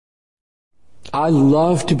I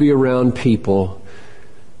love to be around people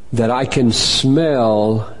that I can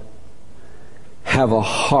smell have a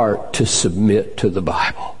heart to submit to the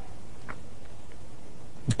Bible.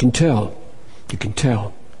 You can tell. You can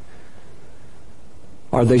tell.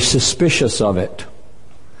 Are they suspicious of it?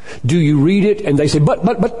 Do you read it and they say, but.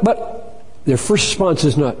 Their first response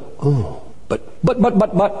is not, oh, but.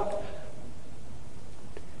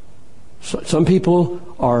 So, some people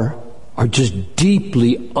are just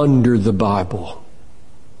deeply under the Bible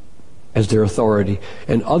as their authority.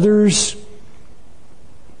 And others,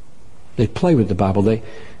 they play with the Bible.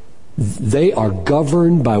 They are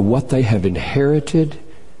governed by what they have inherited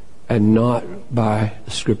and not by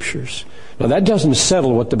the Scriptures. Now that doesn't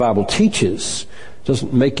settle what the Bible teaches. It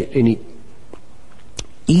doesn't make it any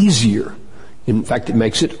easier. In fact, it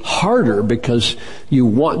makes it harder because you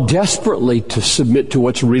want desperately to submit to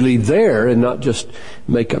what's really there and not just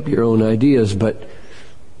make up your own ideas. But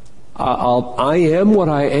I am what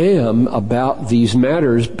I am about these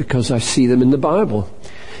matters because I see them in the Bible.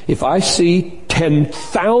 If I see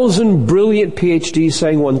 10,000 brilliant PhDs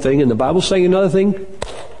saying one thing and the Bible saying another thing,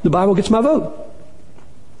 the Bible gets my vote.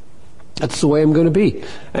 That's the way I'm going to be.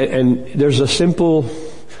 And there's a simple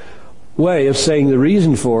way of saying the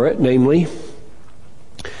reason for it, namely,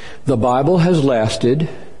 the Bible has lasted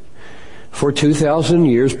for 2,000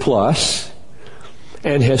 years plus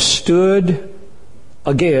and has stood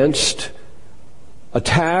against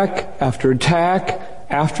attack after attack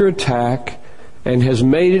after attack and has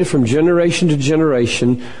made it from generation to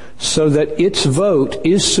generation so that its vote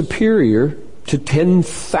is superior to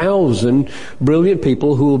 10,000 brilliant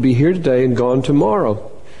people who will be here today and gone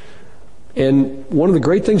tomorrow. And one of the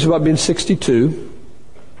great things about being 62,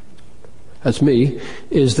 that's me,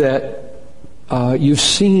 is that you've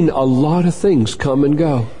seen a lot of things come and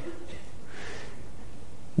go.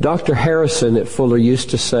 Dr. Harrison at Fuller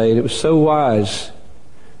used to say, and it was so wise,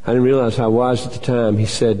 I didn't realize how wise at the time, he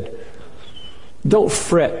said, don't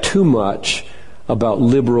fret too much about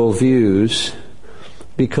liberal views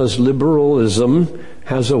because liberalism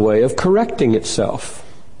has a way of correcting itself.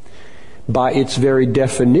 By its very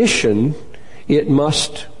definition, it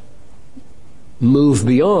must move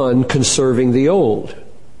beyond conserving the old.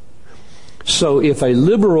 So if a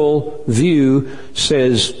liberal view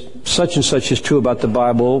says such and such is true about the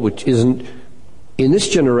Bible, which isn't in this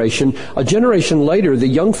generation, a generation later, the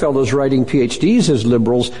young fellows writing PhDs as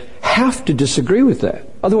liberals have to disagree with that.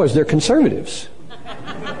 Otherwise, they're conservatives.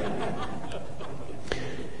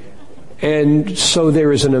 And so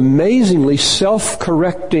there is an amazingly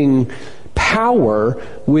self-correcting power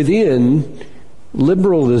within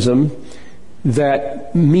liberalism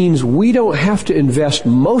that means we don't have to invest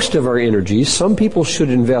most of our energies. Some people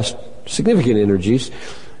should invest significant energies.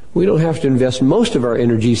 We don't have to invest most of our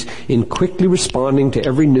energies in quickly responding to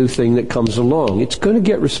every new thing that comes along. It's going to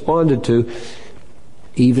get responded to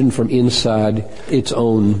even from inside its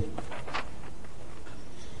own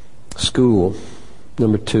school.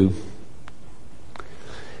 Number 2.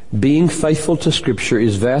 Being faithful to Scripture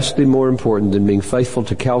is vastly more important than being faithful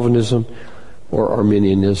to Calvinism or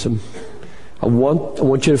Arminianism. I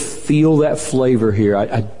want you to feel that flavor here.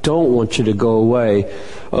 I don't want you to go away.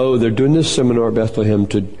 Oh, they're doing this seminar at Bethlehem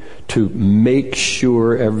to make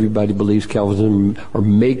sure everybody believes Calvinism or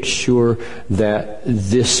make sure that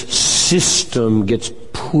this system gets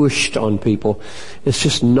pushed on people. It's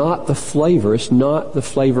just not the flavor. It's not the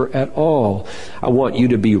flavor at all. I want you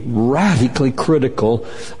to be radically critical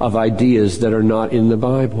of ideas that are not in the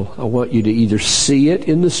Bible. I want you to either see it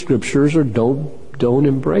in the Scriptures or don't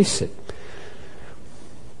embrace it.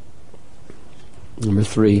 Number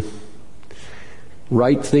 3,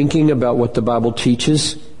 right thinking about what the Bible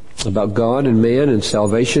teaches about God and man and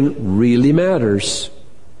salvation really matters.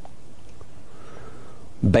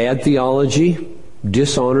 Bad theology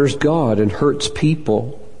dishonors God and hurts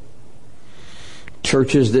people.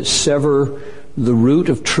 Churches that sever the root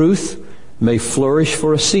of truth may flourish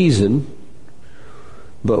for a season,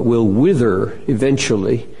 but will wither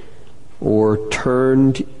eventually or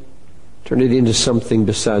turn it into something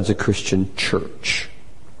besides a Christian church.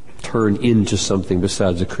 Turn into something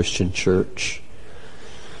besides a Christian church.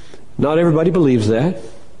 Not everybody believes that.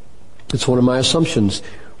 It's one of my assumptions.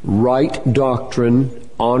 Right doctrine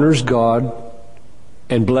honors God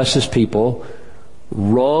and blesses people.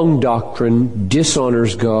 Wrong doctrine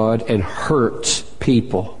dishonors God and hurts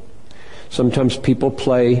people. Sometimes people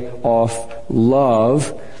play off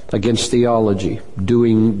love against theology,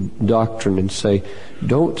 doing doctrine, and say,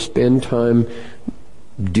 don't spend time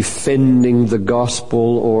defending the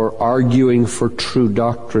gospel or arguing for true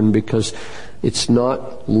doctrine because it's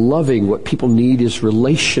not loving. What people need is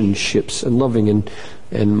relationships and loving. And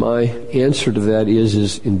And my answer to that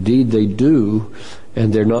is indeed they do,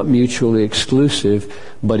 and they're not mutually exclusive.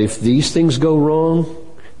 But if these things go wrong,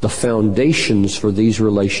 the foundations for these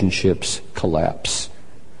relationships collapse.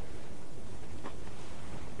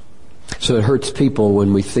 So it hurts people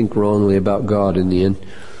when we think wrongly about God in the end.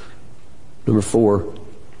 Number 4,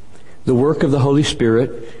 the work of the Holy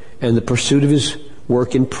Spirit and the pursuit of His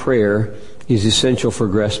work in prayer is essential for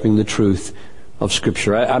grasping the truth of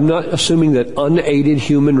Scripture. I'm not assuming that unaided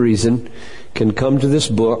human reason can come to this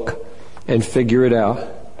book and figure it out.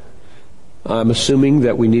 I'm assuming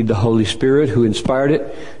that we need the Holy Spirit who inspired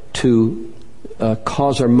it to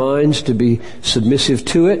cause our minds to be submissive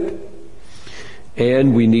to it.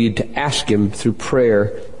 And we need to ask Him through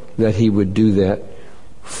prayer that He would do that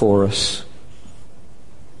for us.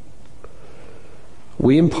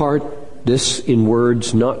 We impart this in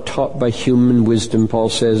words not taught by human wisdom, Paul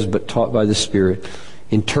says, but taught by the Spirit,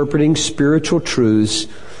 interpreting spiritual truths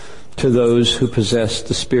to those who possess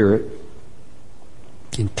the Spirit.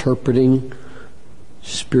 Interpreting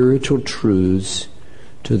spiritual truths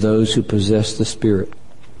to those who possess the Spirit.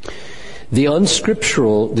 The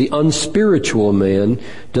unscriptural, the unspiritual man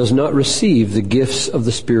does not receive the gifts of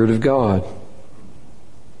the Spirit of God.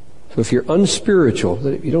 So if you're unspiritual,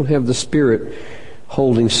 that if you don't have the Spirit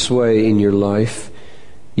holding sway in your life,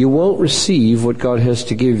 you won't receive what God has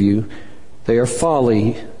to give you. They are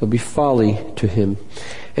folly. They'll be folly to Him.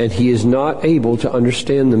 And He is not able to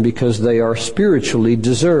understand them because they are spiritually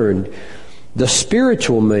discerned. The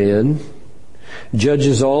spiritual man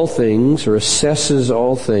judges all things or assesses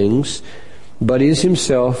all things, but is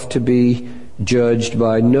himself to be judged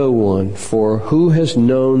by no one. For who has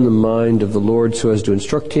known the mind of the Lord so as to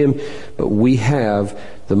instruct him? But we have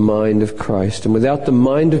the mind of Christ. And without the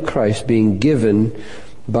mind of Christ being given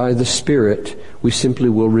by the Spirit, we simply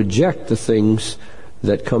will reject the things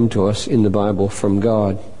that come to us in the Bible from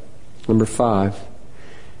God. Number 5,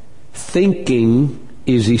 thinking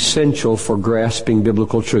is essential for grasping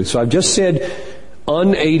biblical truth. So I've just said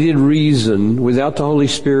unaided reason without the Holy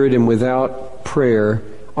Spirit and without prayer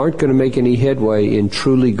aren't going to make any headway in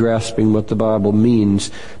truly grasping what the Bible means.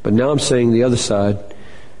 But now I'm saying the other side.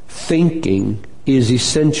 Thinking is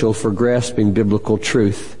essential for grasping biblical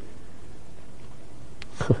truth.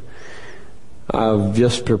 I've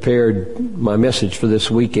just prepared my message for this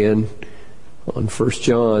weekend on 1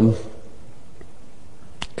 John,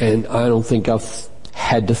 and I don't think I've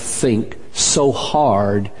had to think so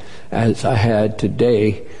hard as I had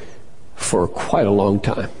today for quite a long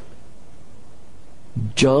time.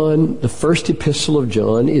 John, the first epistle of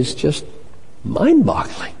John, is just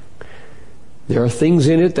mind-boggling. There are things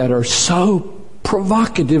in it that are so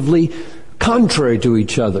provocatively contrary to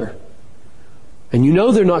each other. And you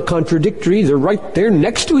know they're not contradictory. They're right there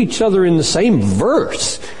next to each other in the same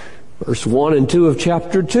verse. Verse 1 and 2 of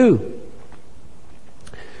chapter 2.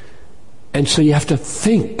 And so you have to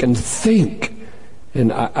think and think.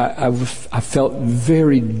 And I felt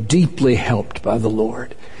very deeply helped by the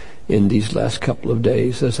Lord in these last couple of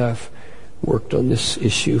days as I've worked on this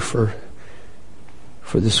issue for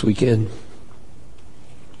this weekend.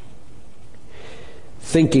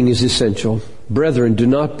 Thinking is essential. Brethren, do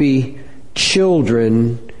not be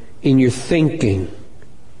children in your thinking.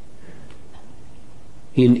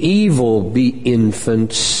 In evil be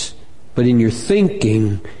infants, but in your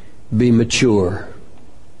thinking be mature.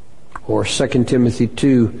 Or 2 Timothy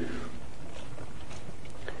 2,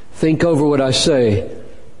 think over what I say,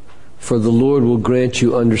 for the Lord will grant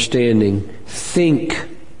you understanding. Think,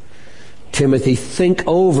 Timothy, think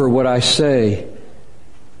over what I say.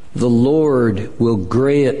 The Lord will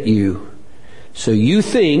grant you. So you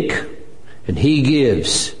think, and He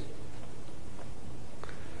gives.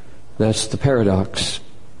 That's the paradox.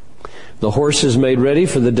 The horse is made ready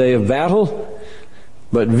for the day of battle,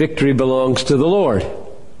 but victory belongs to the Lord.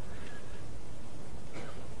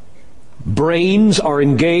 Brains are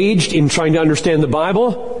engaged in trying to understand the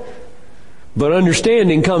Bible, but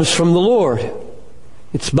understanding comes from the Lord.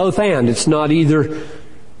 It's both and. It's not either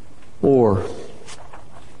or.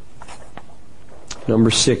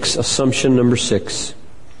 Number 6, assumption number 6.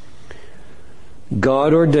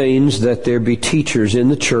 God ordains that there be teachers in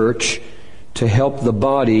the church to help the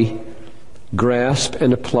body grasp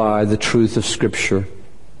and apply the truth of Scripture.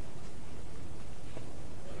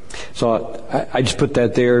 So I just put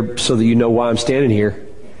that there so that you know why I'm standing here.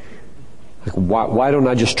 Like, why don't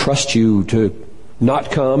I just trust you to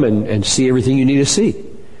not come and see everything you need to see?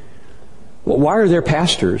 Well, why are there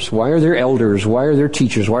pastors? Why are there elders? Why are there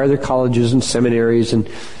teachers? Why are there colleges and seminaries? And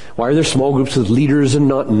why are there small groups with leaders and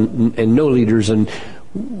no leaders? And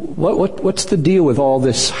what's the deal with all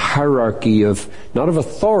this hierarchy of, not of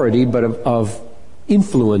authority, but of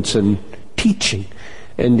influence and teaching?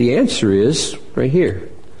 And the answer is right here.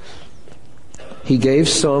 He gave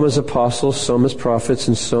some as apostles, some as prophets,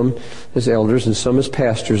 and some as elders, and some as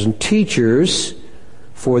pastors and teachers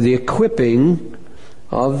for the equipping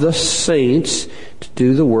of the saints to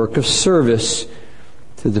do the work of service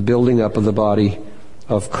to the building up of the body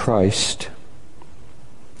of Christ.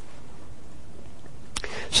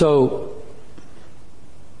 So,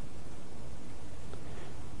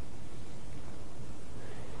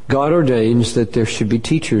 God ordains that there should be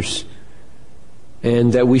teachers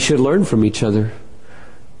and that we should learn from each other.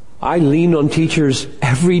 I lean on teachers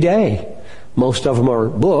every day. Most of them are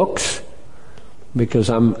books because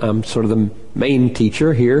I'm sort of the main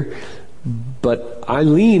teacher here. But I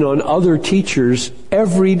lean on other teachers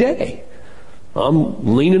every day.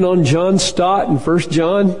 I'm leaning on John Stott in 1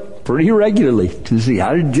 John pretty regularly to see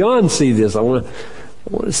how did John see this. I want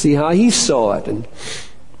to see how he saw it, and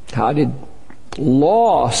how did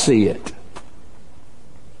Law see it.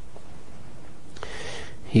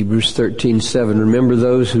 Hebrews 13:7. Remember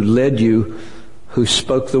those who led you, who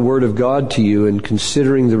spoke the word of God to you, and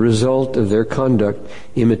considering the result of their conduct,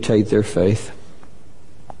 imitate their faith.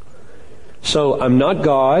 So I'm not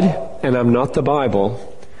God, and I'm not the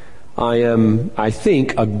Bible. I am, I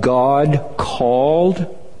think, a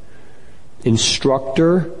God-called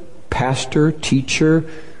instructor, pastor, teacher,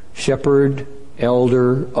 shepherd,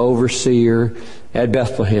 elder, overseer at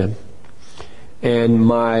Bethlehem. And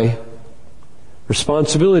my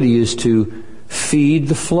responsibility is to feed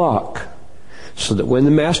the flock so that when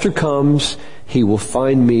the Master comes, he will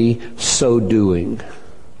find me so doing.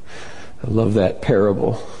 I love that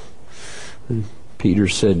parable. And Peter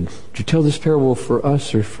said, "Did you tell this parable for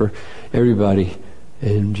us or for everybody?"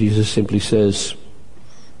 And Jesus simply says,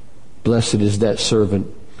 "Blessed is that servant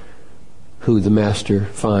who the Master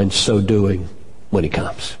finds so doing when he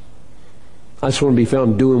comes." I just want to be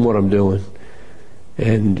found doing what I'm doing.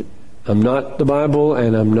 And I'm not the Bible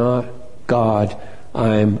and I'm not God.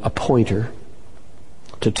 I'm a pointer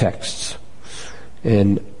to texts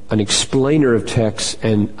and an explainer of texts,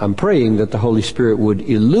 and I'm praying that the Holy Spirit would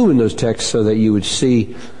illumine those texts so that you would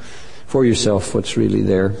see for yourself what's really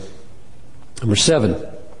there. Number 7.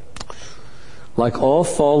 Like all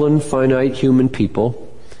fallen, finite human people,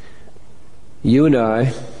 you and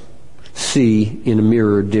I see in a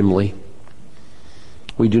mirror dimly.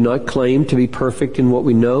 We do not claim to be perfect in what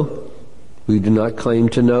we know. We do not claim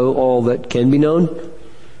to know all that can be known,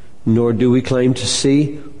 nor do we claim to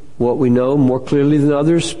see what we know more clearly than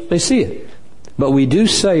others may see it. But we do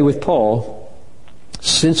say with Paul,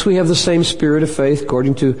 since we have the same spirit of faith,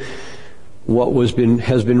 according to what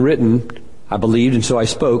has been written, I believed and so I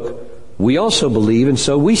spoke, we also believe and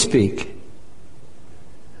so we speak.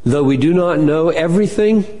 Though we do not know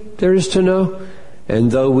everything there is to know,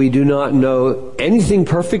 and though we do not know anything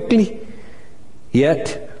perfectly,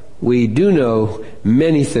 yet we do know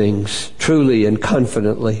many things truly and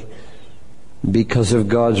confidently because of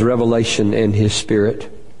God's revelation and His Spirit.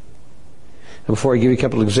 And before I give you a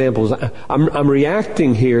couple of examples, I'm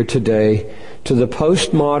reacting here today to the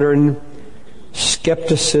postmodern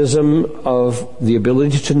skepticism of the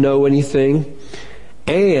ability to know anything,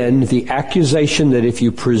 and the accusation that if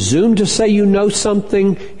you presume to say you know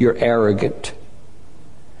something, you're arrogant.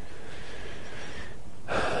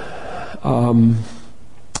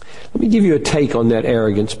 Let me give you a take on that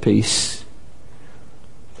arrogance piece.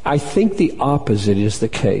 I think the opposite is the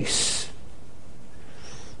case.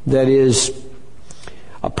 That is,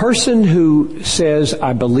 a person who says,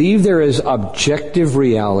 I believe there is objective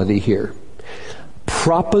reality here,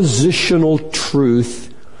 propositional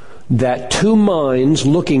truth that two minds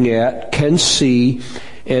looking at can see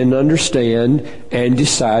and understand and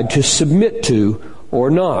decide to submit to or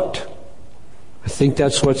not. I think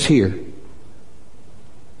that's what's here.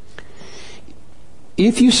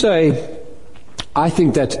 If you say, I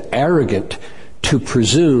think that's arrogant to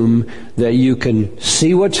presume that you can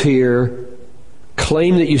see what's here,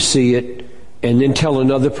 claim that you see it, and then tell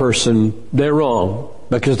another person they're wrong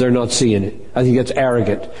because they're not seeing it. I think that's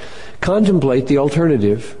arrogant. Contemplate the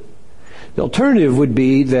alternative. The alternative would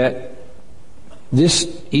be that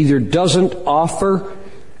this either doesn't offer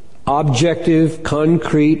objective,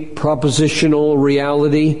 concrete, propositional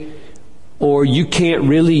reality, or you can't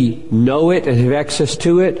really know it and have access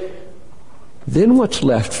to it. Then what's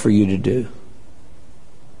left for you to do?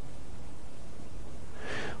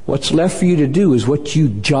 What's left for you to do is what you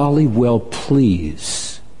jolly well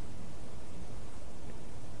please.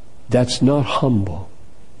 That's not humble.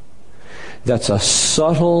 That's a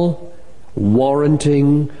subtle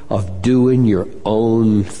warranting of doing your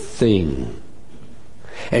own thing.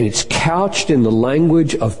 And it's couched in the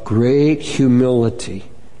language of great humility.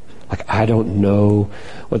 Like, I don't know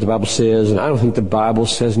what the Bible says, and I don't think the Bible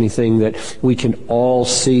says anything that we can all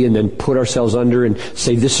see and then put ourselves under and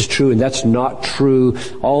say this is true and that's not true.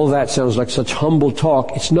 All of that sounds like such humble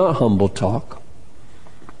talk. It's not humble talk.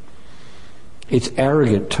 It's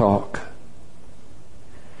arrogant talk.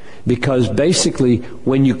 Because basically,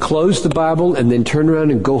 when you close the Bible and then turn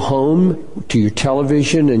around and go home to your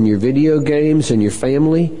television and your video games and your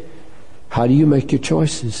family, how do you make your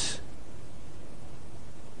choices?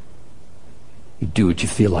 You do what you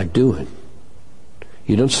feel like doing.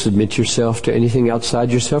 You don't submit yourself to anything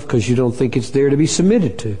outside yourself because you don't think it's there to be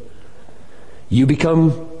submitted to. You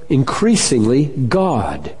become increasingly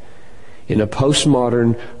God in a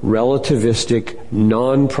postmodern, relativistic,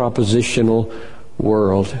 non-propositional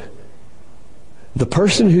world. The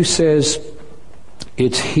person who says,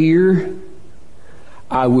 it's here,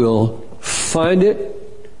 I will find it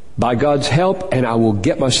by God's help, and I will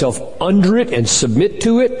get myself under it and submit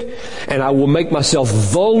to it, and I will make myself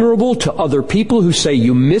vulnerable to other people who say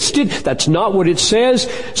you missed it, that's not what it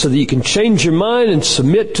says, so that you can change your mind and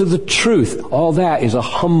submit to the truth. All that is a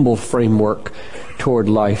humble framework toward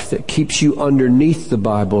life that keeps you underneath the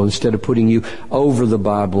Bible instead of putting you over the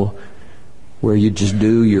Bible, where you just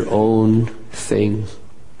do your own thing.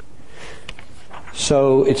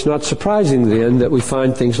 So it's not surprising then that we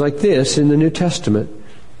find things like this in the New Testament.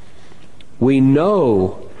 We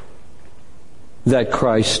know that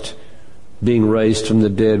Christ, being raised from the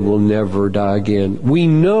dead, will never die again. We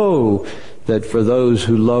know that for those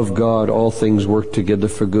who love God, all things work together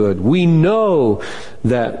for good. We know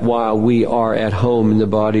that while we are at home in the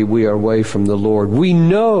body, we are away from the Lord. We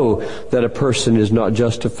know that a person is not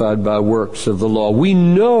justified by works of the law. We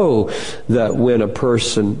know that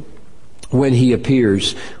when he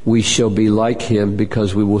appears, we shall be like him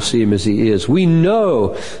because we will see him as he is. We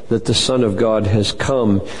know that the Son of God has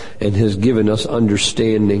come and has given us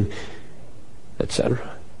understanding,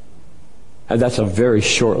 etc. And that's a very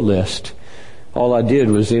short list. All I did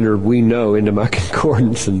was enter "we know" into my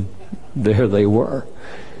concordance, and there they were.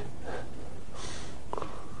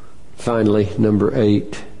 Finally, number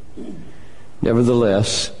 8.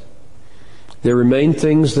 Nevertheless, there remain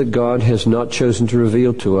things that God has not chosen to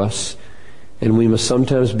reveal to us, and we must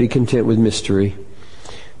sometimes be content with mystery.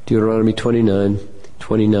 Deuteronomy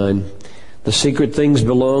 29:29. The secret things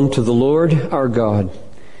belong to the Lord our God,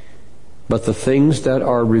 but the things that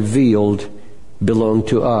are revealed belong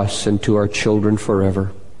to us and to our children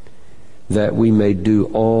forever, that we may do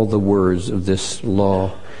all the words of this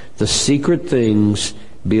law. The secret things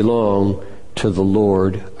belong to the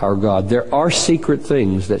Lord our God. There are secret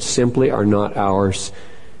things that simply are not ours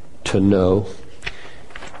to know.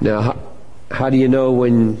 Now, how do you know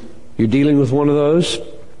when you're dealing with one of those?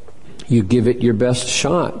 You give it your best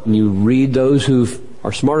shot. And you read those who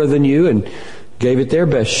are smarter than you and gave it their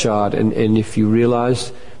best shot. And if you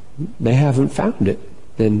realize they haven't found it,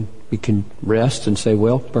 then you can rest and say,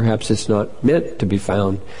 well, perhaps it's not meant to be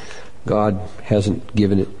found. God hasn't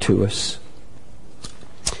given it to us.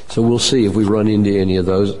 So we'll see if we run into any of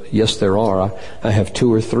those. Yes, there are. I have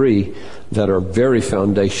 2 or 3 that are very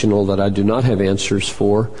foundational that I do not have answers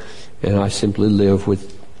for. And I simply live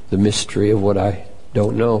with the mystery of what I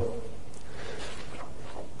don't know.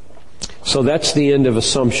 So that's the end of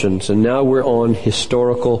assumptions. And now we're on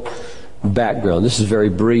historical background. This is very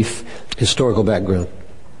brief historical background.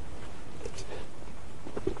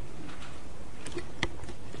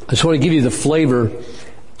 I just want to give you the flavor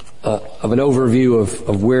of an overview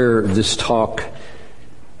of where this talk,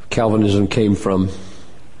 Calvinism, came from.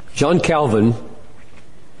 John Calvin,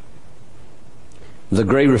 the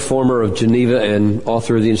great reformer of Geneva and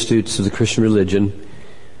author of the Institutes of the Christian Religion,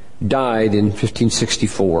 died in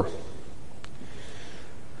 1564.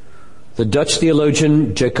 The Dutch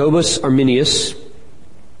theologian Jacobus Arminius,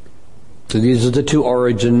 so these are the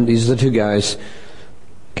two guys.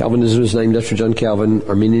 Calvinism is named after John Calvin,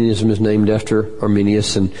 Arminianism is named after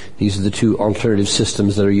Arminius, and these are the two alternative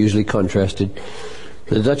systems that are usually contrasted.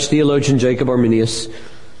 The Dutch theologian Jacob Arminius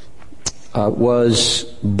was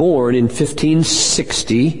born in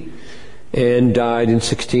 1560 and died in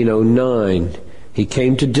 1609. He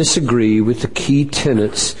came to disagree with the key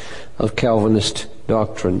tenets of Calvinist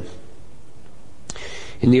doctrine.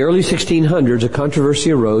 In the early 1600s, a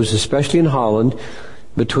controversy arose, especially in Holland,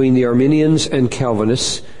 between the Arminians and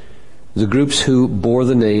Calvinists, the groups who bore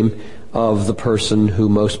the name of the person who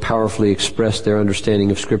most powerfully expressed their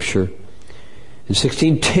understanding of Scripture. In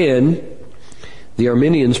 1610, the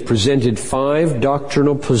Arminians presented 5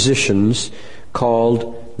 doctrinal positions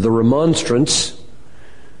called the Remonstrants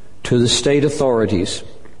to the state authorities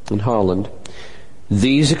in Holland.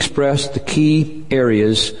 These express the key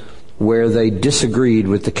areas where they disagreed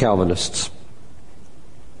with the Calvinists.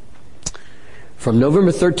 From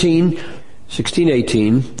November 13,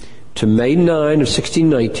 1618 to May 9 of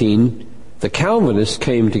 1619, the Calvinists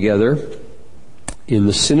came together in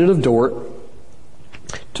the Synod of Dort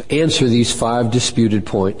to answer these 5 disputed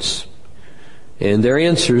points. And their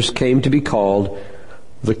answers came to be called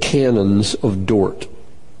the Canons of Dort.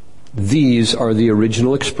 These are the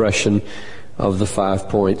original expression of the 5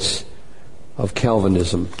 points of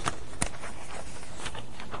Calvinism.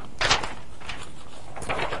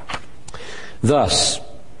 Thus,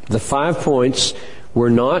 the 5 points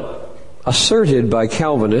were not asserted by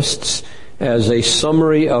Calvinists as a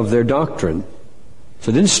summary of their doctrine.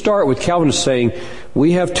 So it didn't start with Calvinists saying,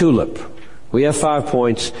 we have tulip, we have 5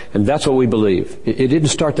 points, and that's what we believe. It didn't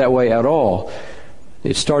start that way at all.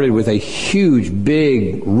 It started with a huge,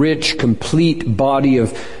 big, rich, complete body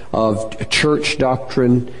of church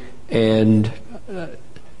doctrine, and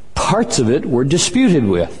parts of it were disputed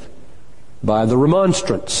with by the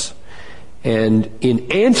Remonstrants. And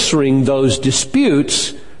in answering those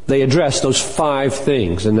disputes, they addressed those 5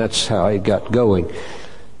 things, and that's how it got going.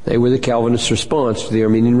 They were the Calvinist response to the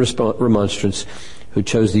Arminian Remonstrants, who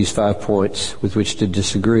chose these 5 points with which to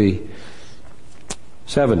disagree.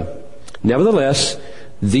 7. Nevertheless,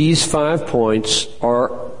 these 5 points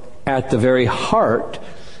are at the very heart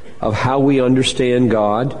of how we understand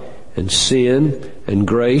God and sin and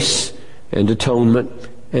grace and atonement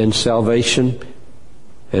and salvation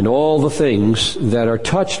and all the things that are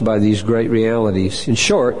touched by these great realities. In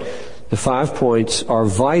short, the 5 points are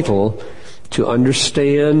vital to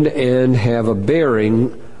understand and have a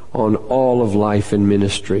bearing on all of life and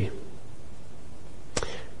ministry.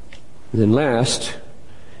 And then last,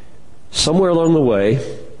 somewhere along the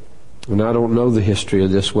way, and I don't know the history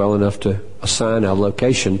of this well enough to assign a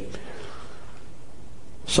location,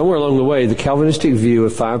 somewhere along the way, the Calvinistic view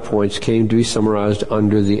of 5 points came to be summarized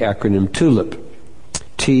under the acronym TULIP.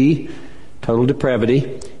 T, total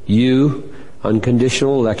depravity. U,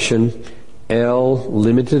 unconditional election. L,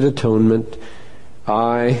 limited atonement.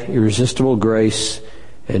 I, irresistible grace.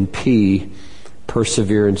 And P,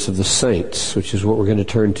 perseverance of the saints, which is what we're going to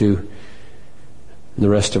turn to in the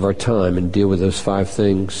rest of our time and deal with those 5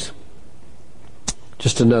 things.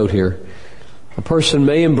 Just a note here. A person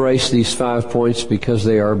may embrace these 5 points because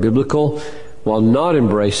they are biblical, while not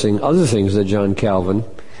embracing other things that John Calvin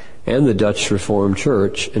and the Dutch Reformed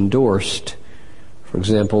Church endorsed. For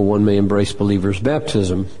example, one may embrace believers'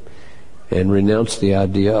 baptism and renounce the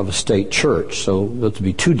idea of a state church. So those would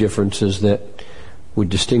be 2 differences that would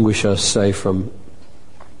distinguish us, say, from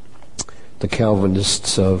the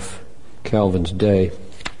Calvinists of Calvin's day.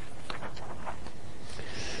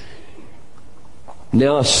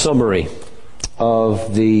 Now a summary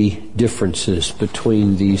of the differences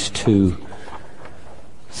between these 2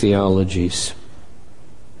 theologies.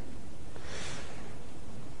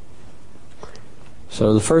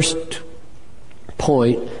 So the first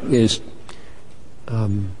point is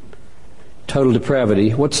total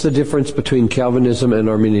depravity. What's the difference between Calvinism and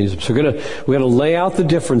Arminianism? So we're going to lay out the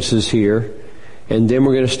differences here, and then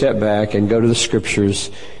we're going to step back and go to the Scriptures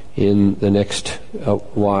in the next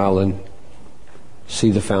while and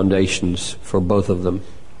see the foundations for both of them.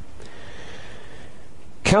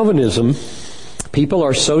 Calvinism, people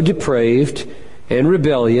are so depraved and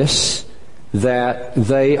rebellious that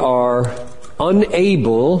they are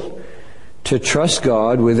unable to trust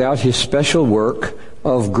God without His special work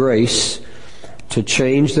of grace to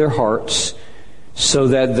change their hearts so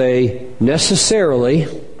that they necessarily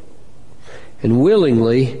and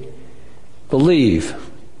willingly believe.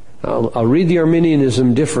 I'll read the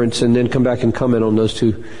Arminianism difference and then come back and comment on those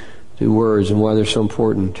two words and why they're so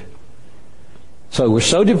important. So we're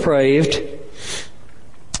so depraved.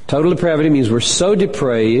 Total depravity means we're so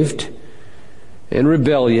depraved and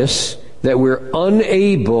rebellious that we're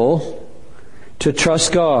unable to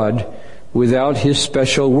trust God without His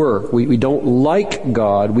special work. We don't like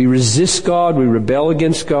God. We resist God. We rebel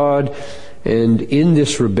against God. And in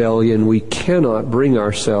this rebellion, we cannot bring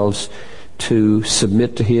ourselves to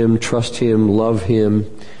submit to Him, trust Him, love Him.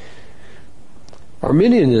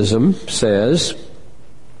 Arminianism says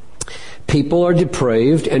people are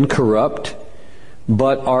depraved and corrupt,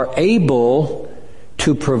 but are able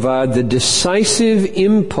to provide the decisive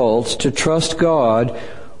impulse to trust God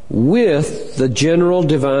with the general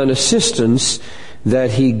divine assistance that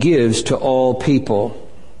He gives to all people.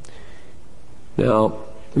 Now,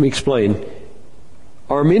 let me explain.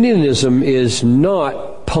 Arminianism is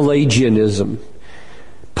not Pelagianism.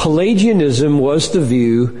 Pelagianism was the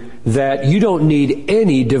view that you don't need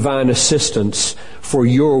any divine assistance for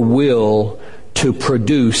your will to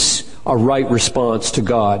produce a right response to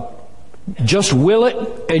God. Just will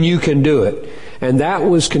it and you can do it. And that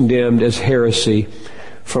was condemned as heresy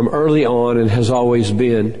from early on and has always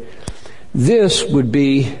been. This would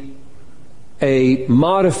be a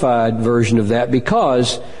modified version of that,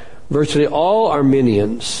 because virtually all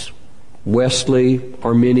Arminians, Wesley,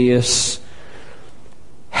 Arminius,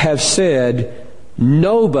 have said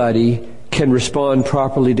nobody can respond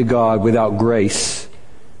properly to God without grace,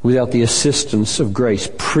 without the assistance of grace,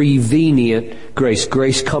 prevenient grace,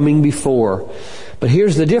 grace coming before. But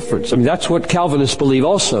here's the difference. I mean, that's what Calvinists believe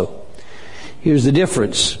also. Here's the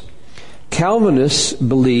difference. Calvinists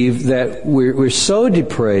believe that we're so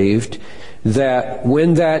depraved that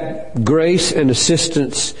when that grace and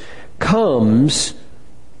assistance comes,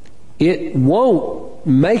 it won't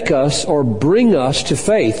make us or bring us to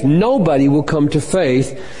faith. Nobody will come to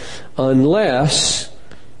faith unless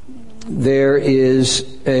there is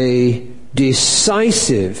a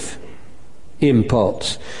decisive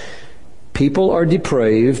impulse. People are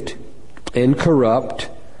depraved and corrupt,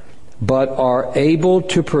 but are able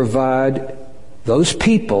to provide, those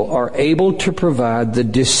people are able to provide the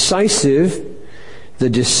decisive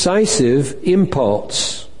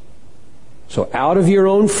impulse. So out of your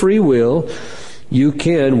own free will, you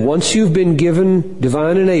can, once you've been given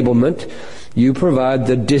divine enablement, you provide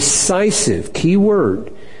the decisive, key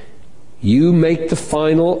word. You make the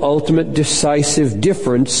final, ultimate, decisive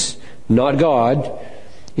difference, not God,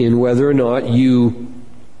 in whether or not you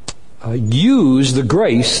use the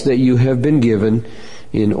grace that you have been given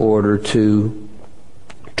in order to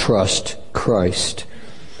trust Christ.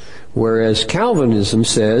 Whereas Calvinism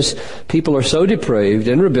says people are so depraved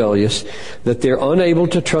and rebellious that they're unable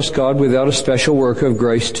to trust God without a special work of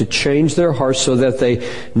grace to change their hearts so that they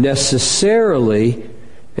necessarily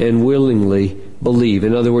and willingly believe.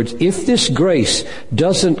 In other words, if this grace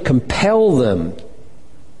doesn't compel them,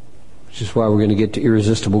 which is why we're going to get to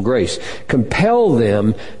irresistible grace, compel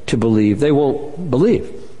them to believe, they won't believe.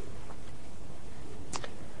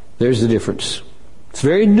 There's the difference. It's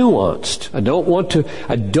very nuanced. I don't want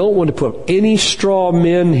to put any straw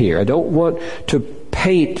men here. I don't want to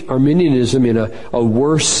paint Arminianism in a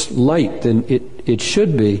worse light than it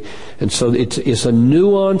should be. And so it's a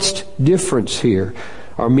nuanced difference here.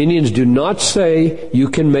 Arminians do not say you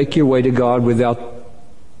can make your way to God without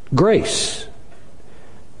grace.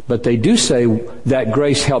 But they do say that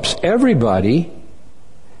grace helps everybody.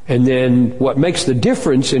 And then what makes the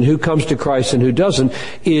difference in who comes to Christ and who doesn't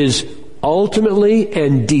is ultimately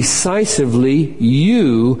and decisively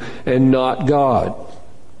you and not God.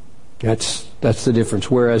 That's the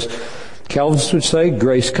difference. Whereas Calvinists would say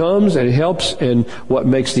grace comes and it helps, and what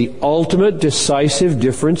makes the ultimate decisive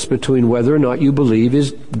difference between whether or not you believe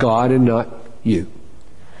is God and not you.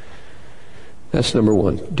 That's number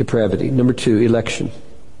one, depravity. Number two, election.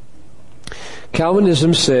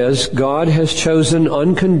 Calvinism says God has chosen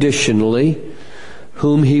unconditionally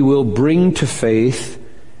whom He will bring to faith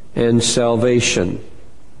and salvation.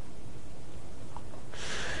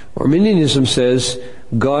 Arminianism says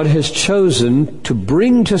God has chosen to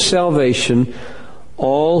bring to salvation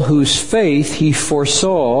all whose faith He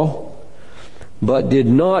foresaw but did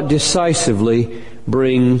not decisively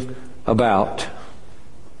bring about.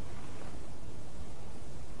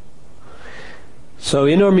 So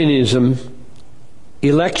in Arminianism,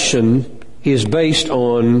 election is based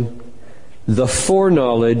on the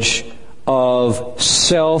foreknowledge of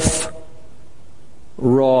self-wrought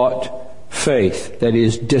faith. That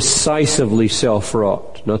is, decisively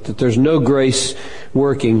self-wrought. Not that there's no grace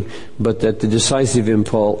working, but that the decisive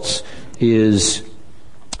impulse is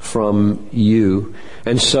from you.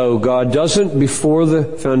 And so God doesn't, before the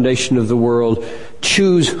foundation of the world,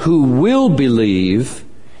 choose who will believe.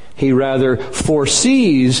 He rather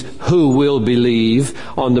foresees who will believe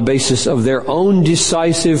on the basis of their own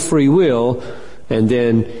decisive free will, and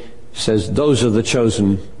then says those are the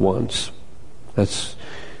chosen ones. That's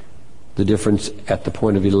the difference at the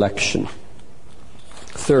point of election.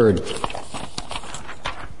 Third,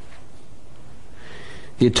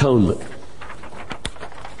 the atonement.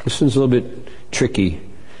 This one's a little bit tricky.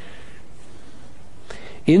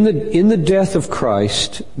 In the death of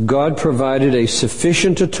Christ, God provided a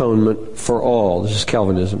sufficient atonement for all. This is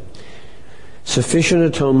Calvinism. Sufficient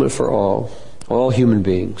atonement for all human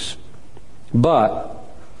beings. But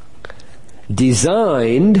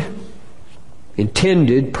designed,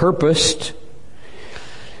 intended, purposed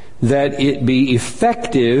that it be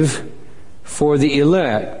effective for the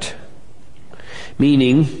elect,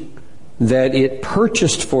 meaning that it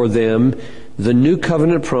purchased for them the new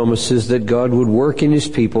covenant promises that God would work in His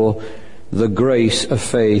people the grace of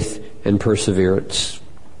faith and perseverance.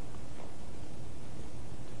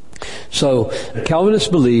 So Calvinists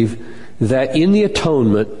believe that in the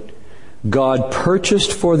atonement, God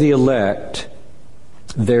purchased for the elect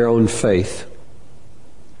their own faith.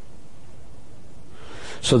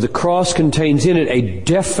 So the cross contains in it a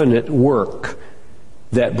definite work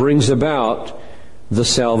that brings about the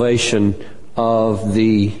salvation of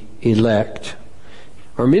the elect.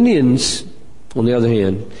 Arminians, on the other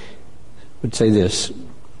hand, would say this: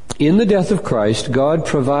 in the death of Christ, God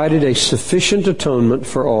provided a sufficient atonement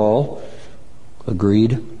for all,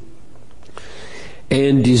 agreed,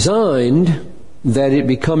 and designed that it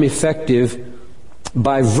become effective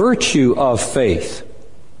by virtue of faith.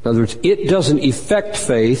 In other words, it doesn't effect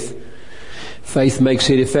faith, faith makes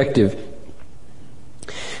it effective.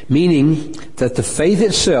 Meaning that the faith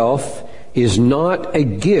itself is not a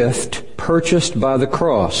gift purchased by the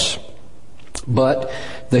cross, but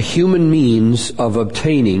the human means of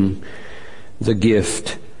obtaining the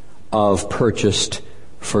gift of purchased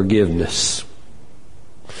forgiveness.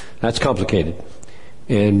 That's complicated.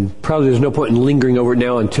 And probably there's no point in lingering over it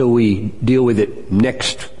now until we deal with it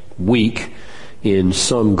next week in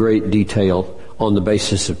some great detail on the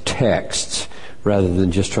basis of texts, rather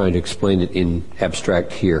than just trying to explain it in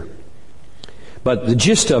abstract here. But the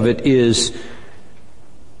gist of it is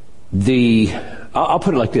I'll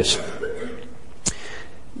put it like this.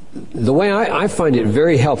 The way I find it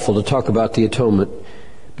very helpful to talk about the atonement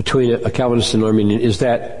between a Calvinist and Arminian is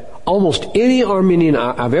that almost any Arminian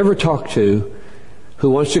I've ever talked to who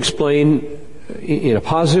wants to explain in a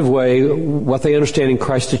positive way what they understand in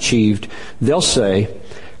Christ achieved, they'll say,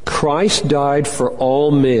 Christ died for all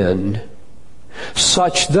men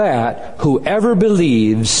such that whoever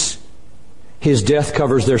believes his death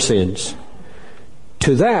covers their sins.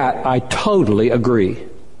 To that, I totally agree.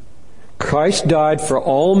 Christ died for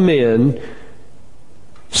all men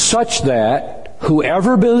such that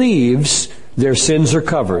whoever believes their sins are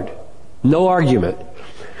covered. No argument.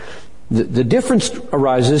 The difference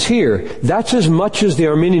arises here. That's as much as the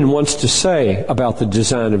Arminian wants to say about the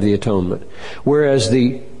design of the atonement. Whereas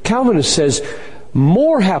the Calvinist says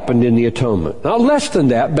more happened in the atonement. Not less than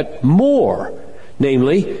that, but more.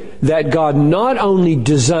 Namely, that God not only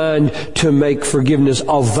designed to make forgiveness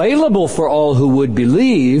available for all who would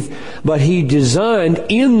believe, but He designed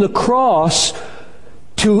in the cross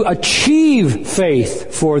to achieve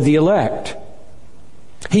faith for the elect.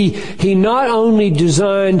 He not only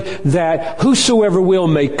designed that whosoever will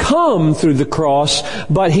may come through the cross,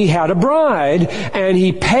 but He had a bride, and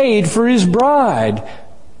He paid for His bride.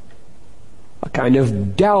 A kind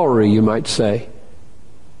of dowry, you might say.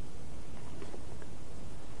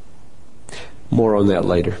 More on that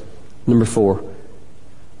later. Number 4,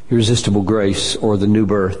 irresistible grace, or the new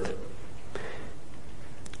birth.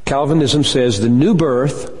 Calvinism says the new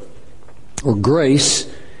birth, or grace,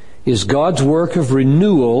 is God's work of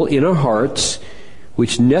renewal in our hearts,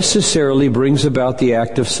 which necessarily brings about the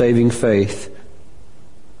act of saving faith.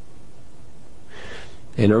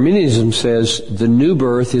 And Arminianism says the new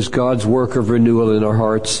birth is God's work of renewal in our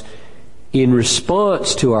hearts in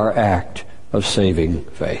response to our act of saving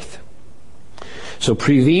faith. So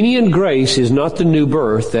prevenient grace is not the new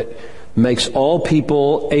birth that makes all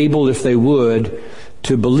people able, if they would,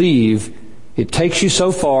 to believe. It takes you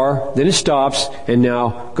so far, then it stops, and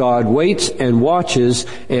now God waits and watches,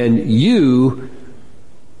 and you,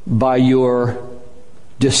 by your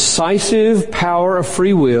decisive power of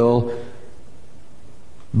free will,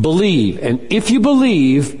 believe. And if you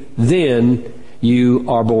believe, then you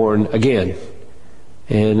are born again.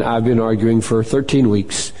 And I've been arguing for 13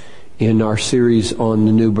 weeks in our series on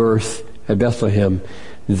the new birth at Bethlehem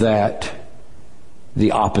that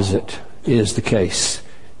the opposite is the case.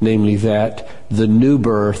 Namely, that the new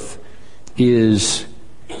birth is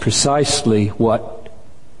precisely what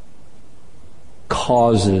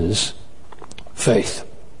causes faith.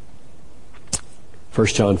 1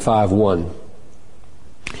 John 5:1.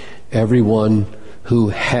 Everyone who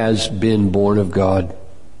has been born of God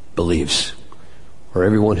believes. Or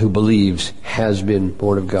everyone who believes has been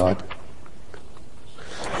born of God.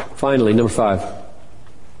 Finally, number 5.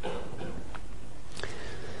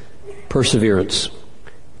 Perseverance.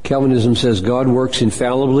 Calvinism says God works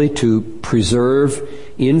infallibly to preserve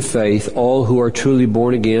in faith all who are truly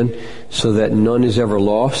born again, so that none is ever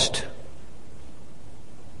lost.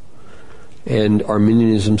 And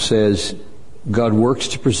Arminianism says God works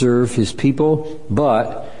to preserve His people,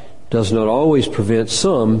 but does not always prevent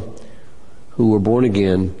some who were born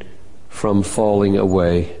again from falling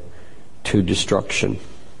away to destruction.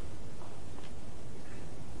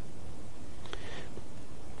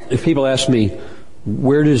 If people ask me,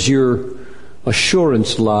 where does your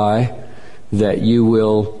assurance lie that you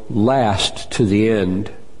will last to the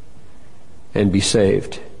end? and be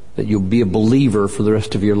saved, that you'll be a believer for the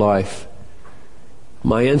rest of your life?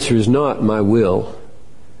 My answer is not my will.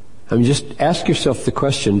 I mean, just ask yourself the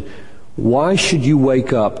question, why should you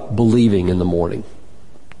wake up believing in the morning?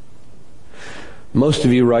 Most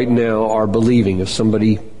of you right now are believing. If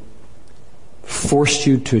somebody forced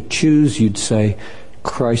you to choose, you'd say,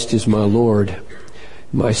 Christ is my Lord,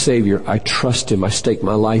 my Savior. I trust Him. I stake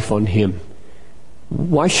my life on Him.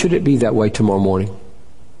 Why should it be that way tomorrow morning?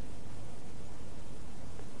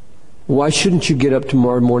 Why shouldn't you get up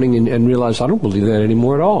tomorrow morning and realize, I don't believe that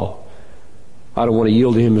anymore at all. I don't want to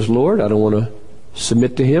yield to Him as Lord. I don't want to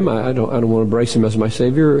submit to Him. I don't want to embrace Him as my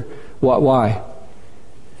Savior. Why?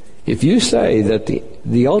 If you say that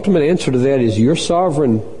the ultimate answer to that is your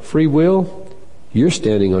sovereign free will, you're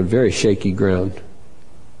standing on very shaky ground.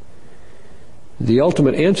 The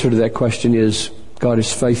ultimate answer to that question is God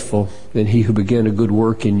is faithful, and He who began a good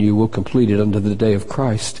work in you will complete it unto the day of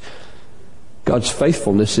Christ. God's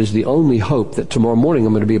faithfulness is the only hope that tomorrow morning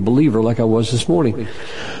I'm going to be a believer like I was this morning.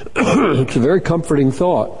 It's a very comforting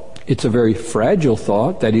thought. It's a very fragile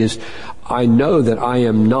thought. That is, I know that I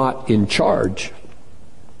am not in charge.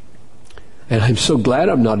 And I'm so glad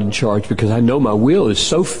I'm not in charge, because I know my will is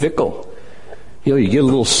so fickle. You know, you get a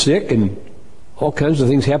little sick and all kinds of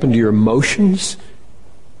things happen to your emotions.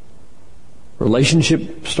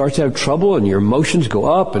 Relationship starts to have trouble and your emotions go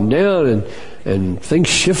up and down and things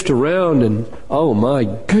shift around, and oh my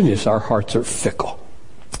goodness, our hearts are fickle.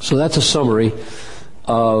 So that's a summary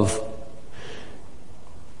of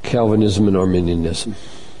Calvinism and Arminianism.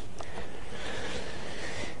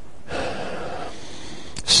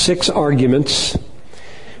 6 arguments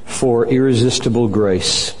for irresistible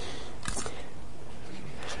grace.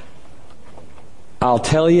 I'll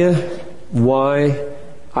tell you why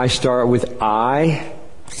I start with I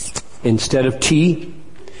instead of T.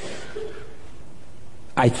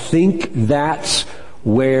 I think that's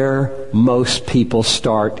where most people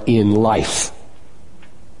start in life.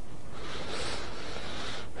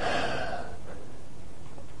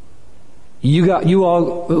 You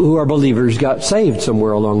all who are believers got saved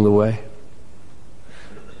somewhere along the way.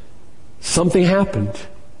 Something happened.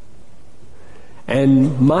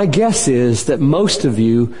 And my guess is that most of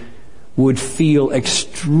you would feel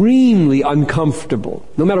extremely uncomfortable,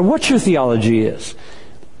 no matter what your theology is.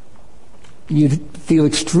 You'd feel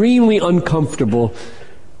extremely uncomfortable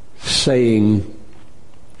saying,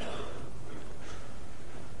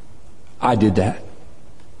 I did that.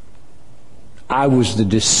 I was the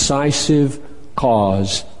decisive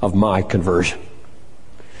cause of my conversion.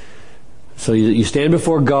 So you stand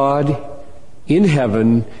before God in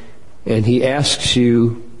heaven, and He asks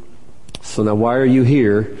you, so now why are you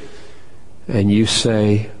here? And you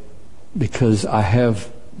say, because I have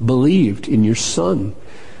believed in your Son,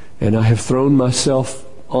 and I have thrown myself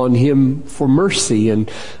on Him for mercy, and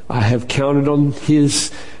I have counted on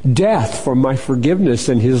His death for my forgiveness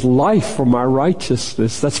and His life for my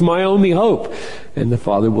righteousness. That's my only hope. And the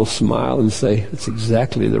Father will smile and say, that's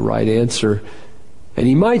exactly the right answer. And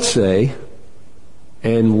He might say,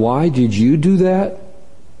 and why did you do that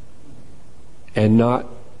and not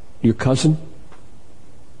your cousin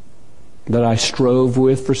that I strove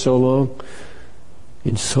with for so long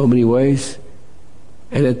in so many ways?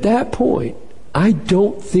 And at that point, I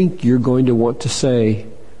don't think you're going to want to say,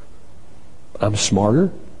 I'm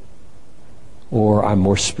smarter, or I'm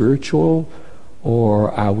more spiritual,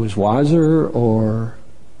 or I was wiser, or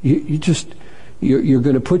you're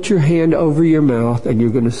going to put your hand over your mouth and you're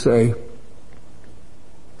going to say,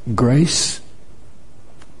 grace,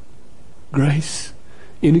 grace,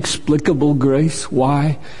 inexplicable grace.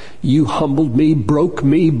 Why? You humbled me, broke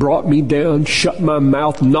me, brought me down, shut my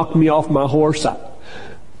mouth, knocked me off my horse.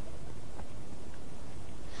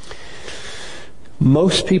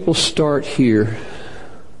 Most people start here.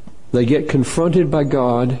 They get confronted by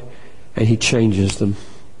God and He changes them.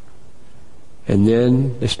 And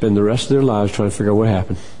then they spend the rest of their lives trying to figure out what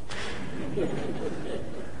happened.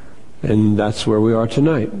 And that's where we are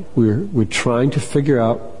tonight. We're trying to figure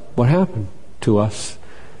out what happened to us,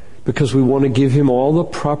 because we want to give Him all the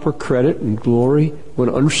proper credit and glory. We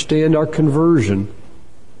want to understand our conversion.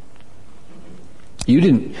 You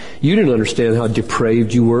didn't understand how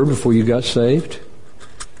depraved you were before you got saved.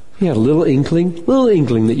 You had a little inkling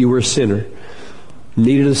that you were a sinner,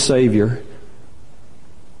 needed a Savior.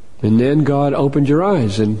 And then God opened your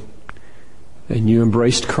eyes and you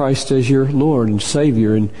embraced Christ as your Lord and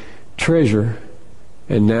Savior and treasure.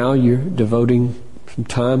 And now you're devoting some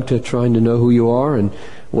time to trying to know who you are and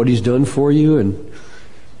what He's done for you. And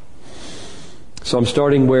so I'm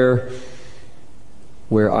starting where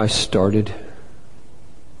I started.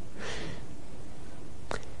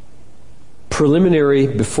 preliminary,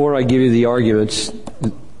 before I give you the arguments,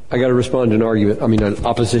 I got to respond to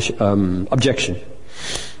an objection.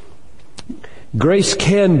 Grace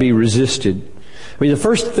can be resisted. The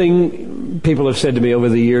first thing people have said to me over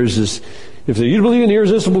the years is, if they say, you believe in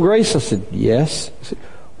irresistible grace? I said, yes. I said,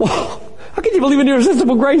 well, how can you believe in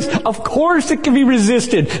irresistible grace? Of course it can be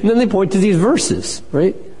resisted. And then they point to these verses,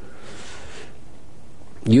 right?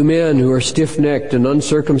 You men who are stiff-necked and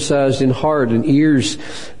uncircumcised in heart and ears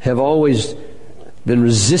have always been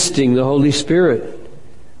resisting the Holy Spirit.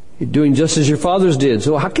 You're doing just as your fathers did.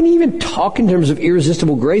 So how can you even talk in terms of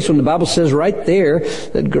irresistible grace when the Bible says right there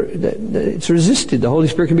that it's resisted? The Holy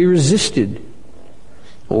Spirit can be resisted.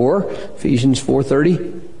 Or, Ephesians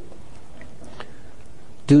 4:30,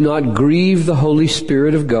 do not grieve the Holy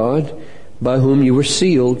Spirit of God by whom you were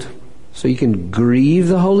sealed. So you can grieve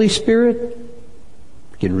the Holy Spirit.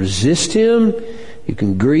 You can resist Him. You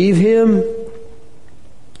can grieve Him.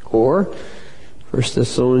 Or, 1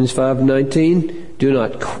 Thessalonians 5:19, do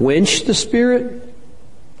not quench the Spirit.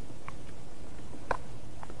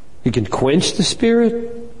 You can quench the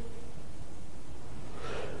Spirit.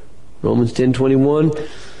 Romans 10:21,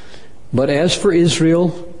 but as for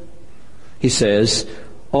Israel, he says,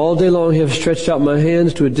 all day long I have stretched out my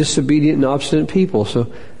hands to a disobedient and obstinate people.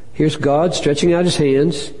 So here's God stretching out His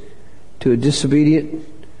hands to a disobedient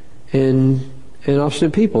and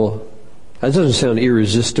obstinate people. That doesn't sound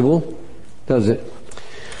irresistible, does it?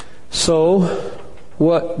 So,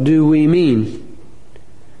 what do we mean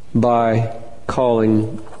by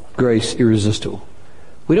calling grace irresistible?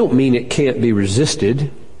 We don't mean it can't be resisted.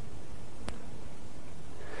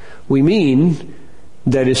 We mean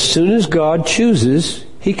that as soon as God chooses,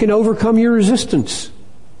 He can overcome your resistance.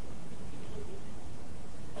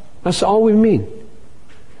 That's all we mean.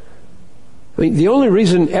 The only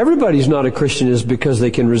reason everybody's not a Christian is because they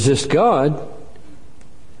can resist God.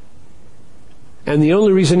 And the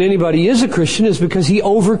only reason anybody is a Christian is because He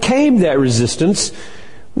overcame that resistance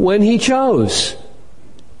when He chose.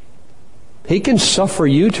 He can suffer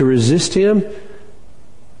you to resist Him,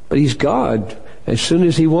 but He's God. As soon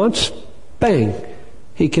as He wants, bang,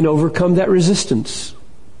 He can overcome that resistance.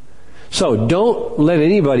 So don't let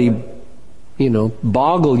anybody,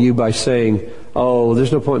 boggle you by saying, oh,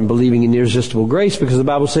 there's no point in believing in irresistible grace because the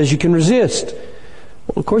Bible says you can resist.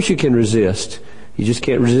 Well, of course you can resist. You just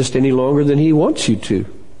can't resist any longer than He wants you to.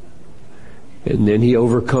 And then He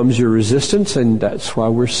overcomes your resistance, and that's why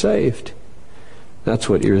we're saved. That's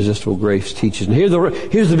what irresistible grace teaches. And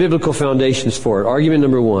here's the biblical foundations for it. Argument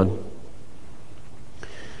number 1.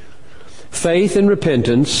 Faith and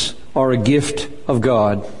repentance are a gift of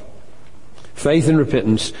God. Faith and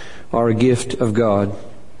repentance are a gift of God.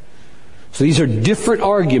 So these are different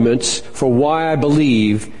arguments for why I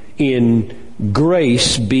believe in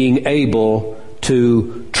grace being able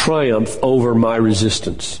to triumph over my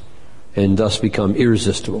resistance and thus become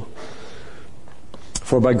irresistible.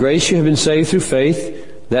 For by grace you have been saved through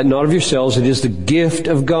faith, that not of yourselves, it is the gift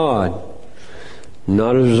of God,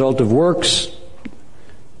 not as a result of works,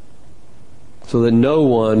 so that no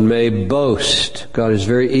one may boast. God is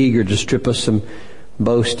very eager to strip us some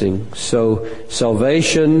boasting. So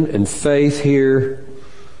salvation and faith here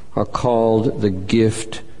are called the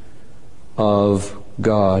gift of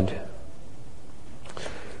God.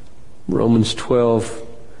 Romans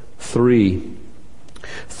 12:3.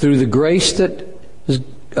 Through the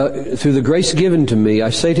grace given to me, I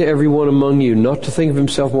say to everyone among you, not to think of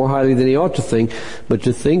himself more highly than he ought to think, but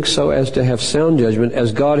to think so as to have sound judgment,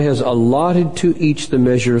 as God has allotted to each the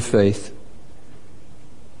measure of faith.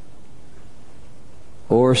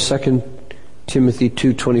 Or 2 Timothy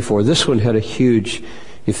 2:24. This one had a huge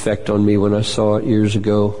effect on me when I saw it years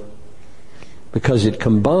ago, because it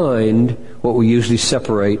combined what we usually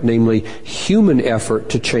separate, namely human effort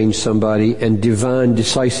to change somebody and divine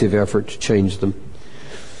decisive effort to change them.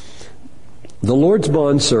 The Lord's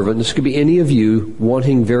bondservant, this could be any of you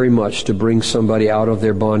wanting very much to bring somebody out of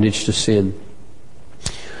their bondage to sin.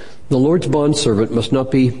 The Lord's bondservant must not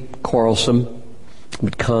be quarrelsome,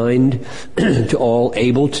 but kind to all,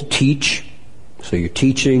 able to teach. So you're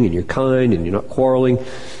teaching and you're kind and you're not quarreling.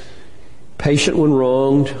 Patient when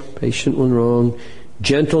wronged,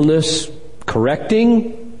 gentleness,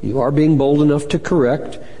 correcting. You are being bold enough to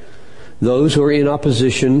correct those who are in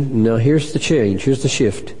opposition. Now here's the change, here's the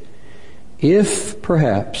shift. If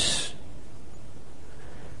perhaps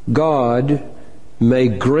God may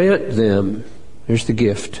grant them, here's the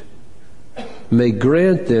gift, may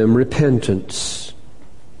grant them repentance,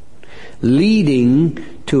 leading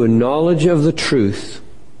to a knowledge of the truth,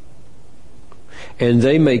 and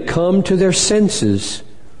they may come to their senses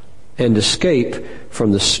and escape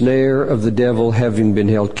from the snare of the devil, having been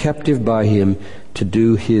held captive by him to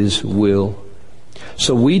do his will.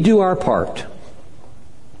 So we do our part.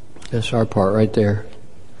 That's our part right there.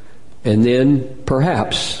 And then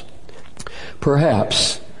perhaps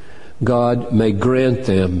God may grant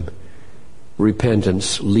them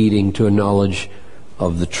repentance leading to a knowledge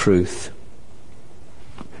of the truth.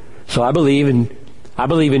 So I believe in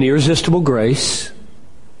irresistible grace,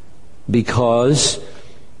 because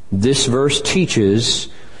this verse teaches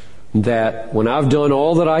that when I've done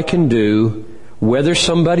all that I can do, whether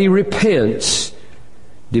somebody repents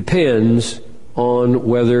depends on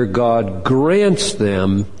whether God grants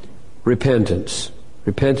them repentance.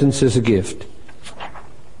 Repentance is a gift.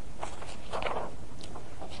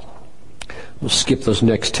 We'll skip those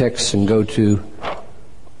next texts and go to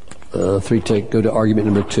argument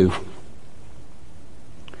number 2.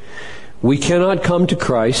 We cannot come to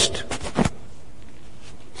Christ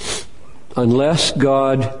unless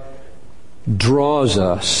God draws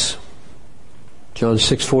us. John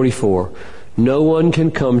 6:44. No one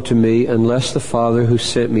can come to me unless the Father who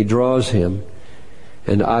sent me draws him,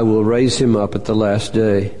 and I will raise him up at the last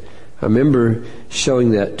day. I remember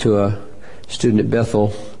showing that to a student at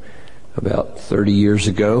Bethel about 30 years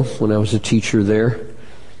ago when I was a teacher there.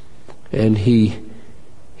 And he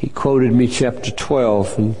quoted me chapter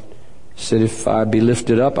 12 and said, if I be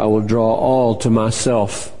lifted up, I will draw all to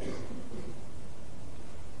myself.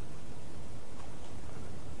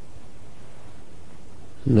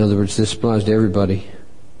 In other words, this applies to everybody.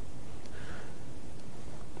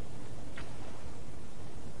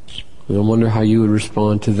 I wonder how you would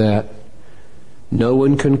respond to that. No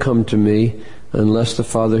one can come to me unless the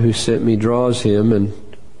Father who sent me draws him, and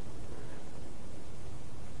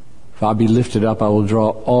if I be lifted up, I will draw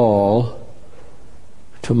all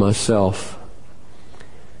to myself.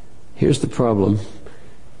 Here's the problem.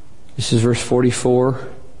 This is verse 44.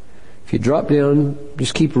 If you drop down,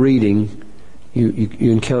 just keep reading, you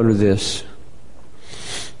encounter this.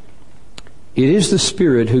 It is the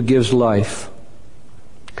Spirit who gives life.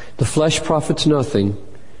 The flesh profits nothing.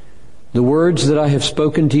 The words that I have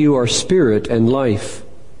spoken to you are spirit and life.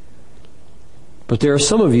 But there are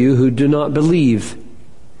some of you who do not believe.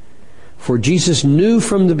 For Jesus knew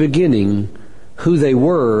from the beginning who they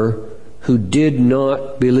were who did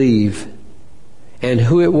not believe, and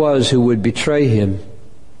who it was who would betray him.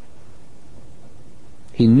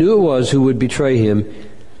 He knew it was who would betray him,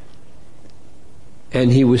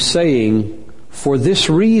 and he was saying, for this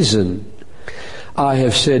reason I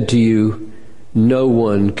have said to you, no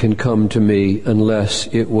one can come to me unless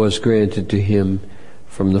it was granted to him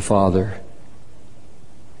from the Father.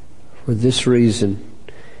 For this reason,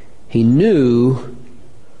 he knew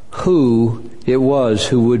who it was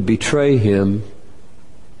who would betray him.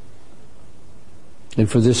 And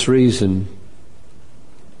for this reason,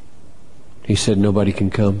 he said nobody can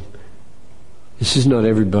come. This is not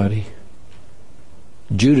everybody.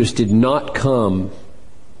 Judas did not come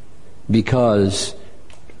because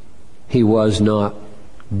he was not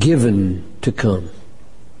given to come.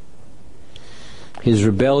 His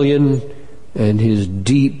rebellion and his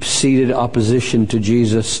deep-seated opposition to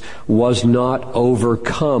Jesus was not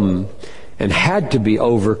overcome and had to be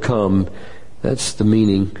overcome. That's the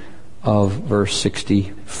meaning of verse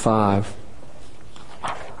 65.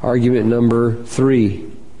 Argument number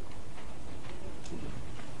 3.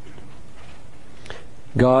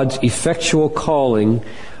 God's effectual calling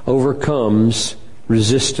overcomes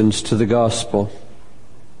resistance to the gospel.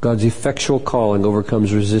 God's effectual calling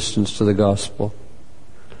overcomes resistance to the gospel.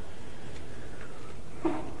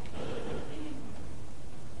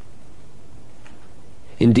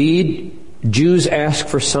 Indeed, Jews ask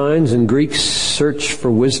for signs and Greeks search for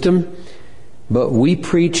wisdom, but we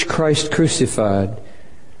preach Christ crucified.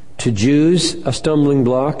 To Jews, a stumbling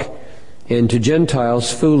block, and to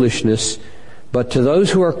Gentiles, foolishness. But to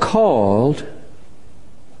those who are called,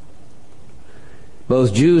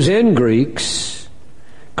 both Jews and Greeks,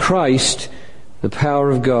 Christ, the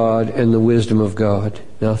power of God and the wisdom of God.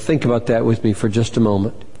 Now think about that with me for just a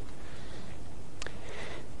moment.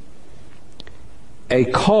 A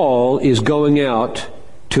call is going out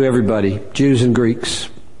to everybody, Jews and Greeks.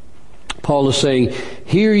 Paul is saying,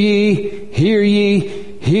 hear ye, hear ye,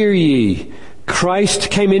 hear ye. Christ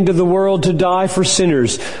came into the world to die for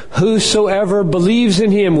sinners. Whosoever believes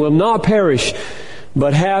in him will not perish,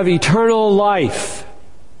 but have eternal life.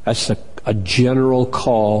 That's a general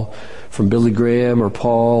call from Billy Graham or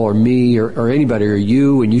Paul or me or anybody or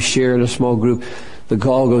you when you share in a small group. The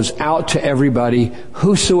call goes out to everybody,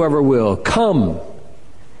 whosoever will, come.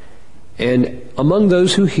 And among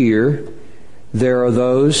those who hear, there are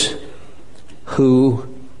those who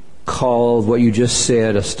call what you just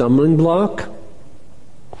said a stumbling block,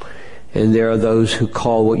 and there are those who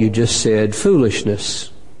call what you just said foolishness.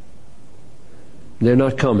 They're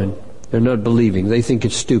not coming. They're not believing. They think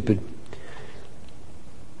it's stupid.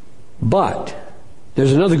 But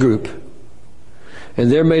there's another group, and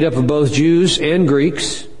they're made up of both Jews and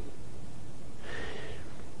Greeks,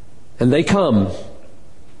 and they come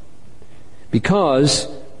because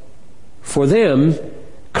for them,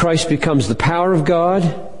 Christ becomes the power of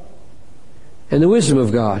God and the wisdom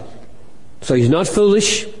of God. So He's not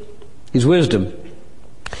foolish, He's wisdom.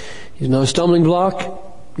 He's not a stumbling block,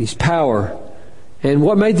 He's power. And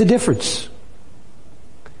what made the difference?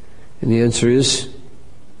 And the answer is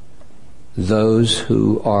those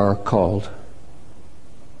who are called.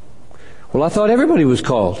 Well, I thought everybody was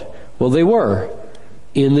called. Well, they were,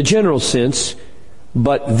 in the general sense,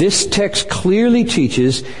 but this text clearly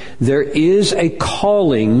teaches there is a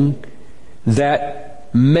calling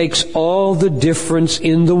that makes all the difference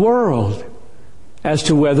in the world as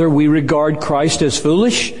to whether we regard Christ as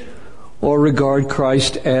foolish or regard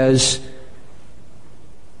Christ as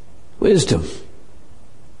wisdom.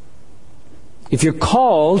 If you're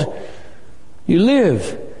called, you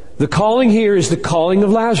live. The calling here is the calling of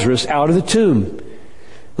Lazarus out of the tomb.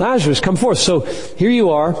 Lazarus, come forth. So here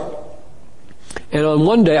you are. And on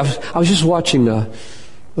one day, I was just watching a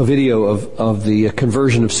video of the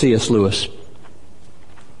conversion of C.S. Lewis.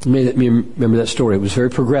 It made me remember that story. It was very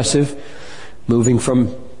progressive, moving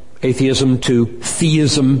from atheism to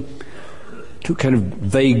theism, to kind of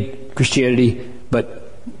vague Christianity.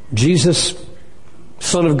 But Jesus,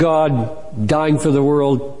 Son of God, dying for the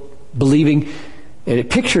world, believing, and it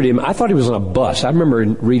pictured him. I thought he was on a bus. I remember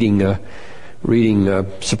reading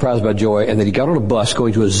Surprised by Joy, and that he got on a bus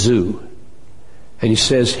going to a zoo. And he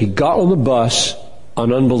says he got on the bus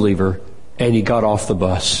an unbeliever, and he got off the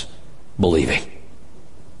bus believing.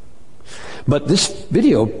 But this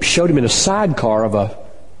video showed him in a sidecar of a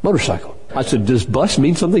motorcycle. I said, does bus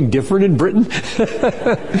mean something different in Britain?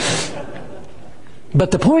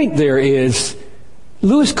 But the point there is,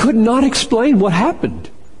 Lewis could not explain what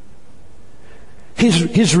happened.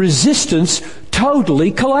 His resistance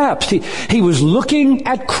totally collapsed. He was looking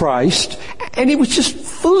at Christ, and it was just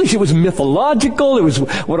foolish. It was mythological. It was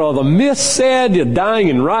what all the myths said, the dying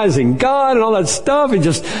and rising God and all that stuff. And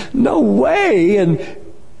just, no way. And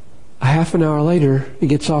a half an hour later, he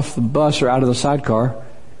gets off the bus or out of the sidecar,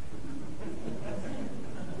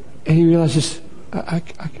 and he realizes,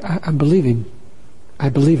 I'm believing. I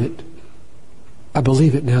believe it. I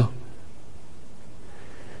believe it now.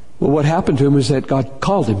 Well, what happened to him was that God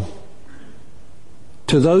called him.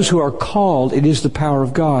 To those who are called, it is the power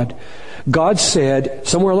of God. God said,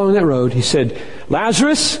 somewhere along that road, He said,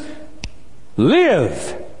 Lazarus,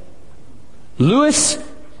 live. Lewis,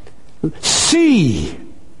 see.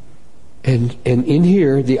 And in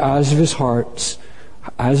here, the eyes of his heart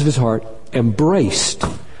embraced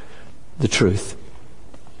the truth.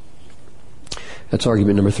 That's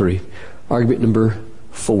argument number 3. Argument number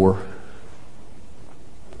 4.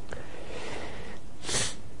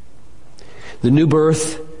 The new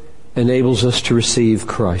birth enables us to receive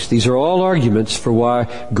Christ. These are all arguments for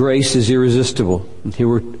why grace is irresistible. And here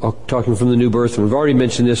we're talking from the new birth, and we've already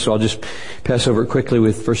mentioned this, so I'll just pass over it quickly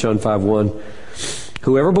with 1 John 5:1.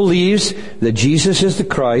 Whoever believes that Jesus is the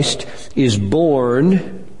Christ is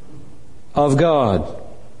born of God.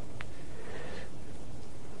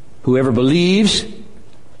 Whoever believes,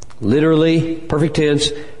 literally, perfect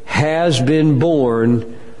tense, has been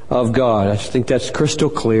born of God. I think that's crystal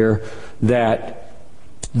clear that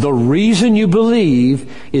the reason you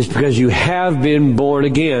believe is because you have been born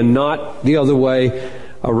again, not the other way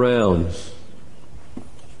around.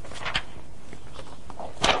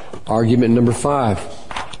 Argument number 5.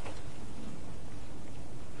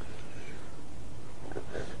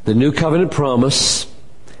 The new covenant promises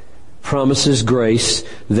grace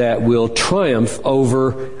that will triumph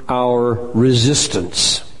over our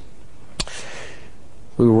resistance.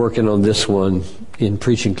 We were working on this one in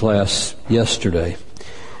preaching class yesterday.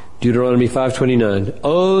 Deuteronomy 5:29.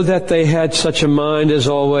 Oh, that they had such a mind as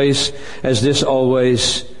this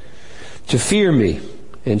always, to fear me.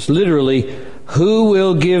 And it's literally, who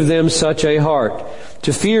will give them such a heart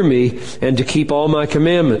to fear me and to keep all my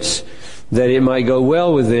commandments, that it might go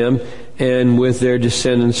well with them and with their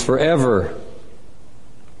descendants forever.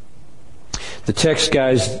 The text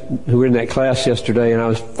guys who were in that class yesterday, and I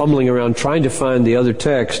was fumbling around trying to find the other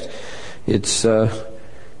text. It's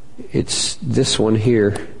this one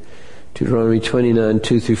here, Deuteronomy 29,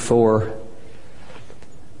 2-4.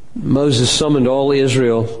 Moses summoned all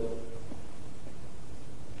Israel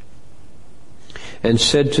and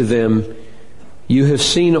said to them, You have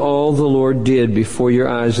seen all the Lord did before your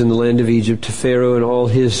eyes in the land of Egypt to Pharaoh and all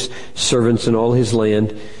his servants and all his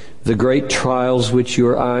land, the great trials which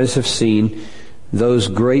your eyes have seen, those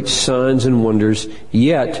great signs and wonders.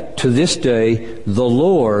 Yet to this day the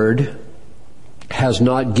Lord has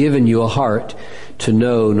not given you a heart to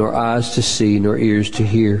know, nor eyes to see, nor ears to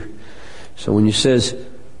hear. So when he says,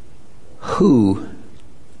 who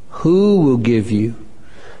will give you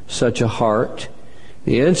such a heart?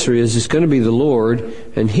 The answer is, it's going to be the Lord.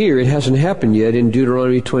 And here, it hasn't happened yet. In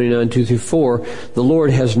Deuteronomy 29, 2-4, the Lord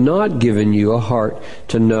has not given you a heart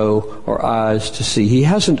to know or eyes to see. He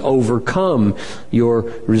hasn't overcome your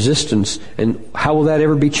resistance. And how will that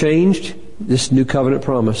ever be changed? This new covenant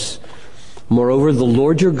promise. Moreover, the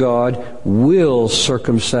Lord your God will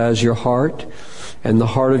circumcise your heart and the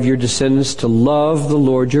heart of your descendants to love the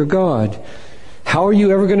Lord your God. How are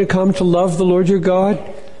you ever going to come to love the Lord your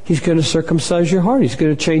God? He's going to circumcise your heart. He's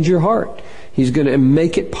going to change your heart. He's going to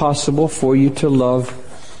make it possible for you to love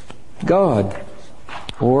God.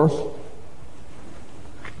 Or,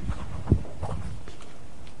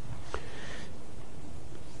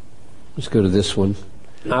 let's go to this one.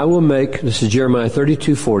 I will make, this is Jeremiah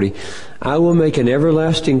 32:40, I will make an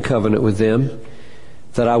everlasting covenant with them,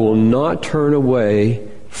 that I will not turn away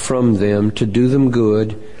from them to do them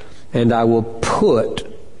good, and I will put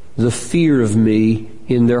the fear of me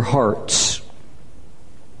in their hearts.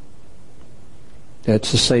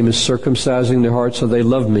 That's the same as circumcising their hearts so they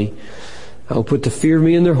love me. I will put the fear of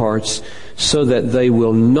me in their hearts so that they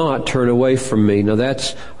will not turn away from me. Now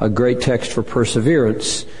that's a great text for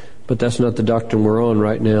perseverance, but that's not the doctrine we're on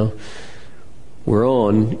right now. We're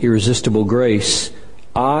on irresistible grace.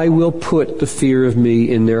 I will put the fear of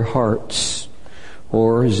me in their hearts.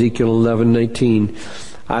 Or Ezekiel 11:19,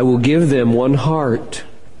 I will give them one heart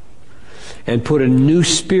and put a new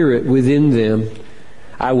spirit within them.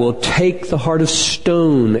 I will take the heart of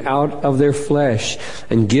stone out of their flesh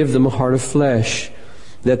and give them a heart of flesh,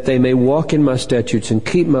 that they may walk in my statutes and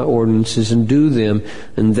keep my ordinances and do them,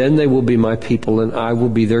 and then they will be my people and I will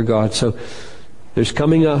be their God. So there's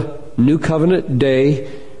coming a new covenant day,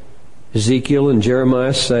 Ezekiel and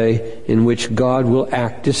Jeremiah say, in which God will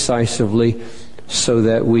act decisively so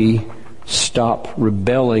that we stop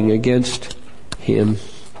rebelling against Him.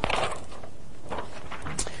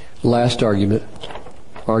 Last argument.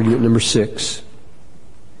 Argument number 6.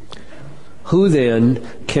 Who then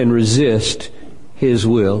can resist His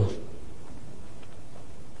will?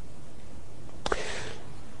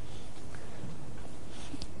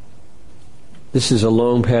 This is a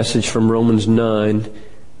long passage from Romans 9.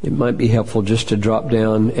 It might be helpful just to drop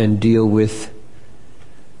down and deal with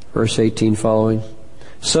verse 18 following.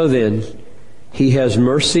 So then, He has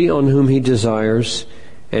mercy on whom He desires,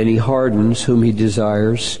 and He hardens whom He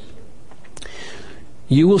desires.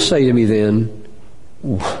 You will say to me then,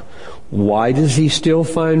 why does He still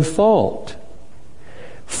find fault?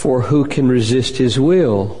 For who can resist His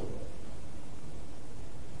will?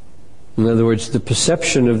 In other words, the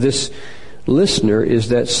perception of this listener is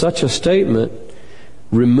that such a statement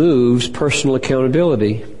removes personal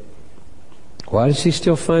accountability. Why does He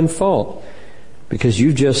still find fault? Because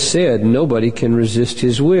you just said nobody can resist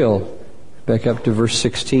His will. Back up to verse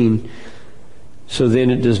 16. So then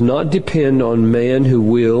it does not depend on man who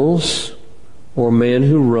wills or man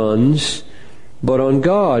who runs, but on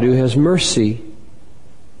God who has mercy.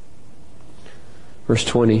 Verse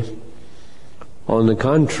 20. On the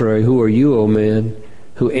contrary, who are you, O man,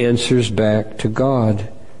 who answers back to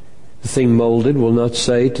God? The thing molded will not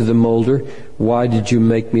say to the molder, why did you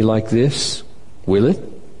make me like this? Will it?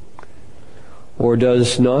 Or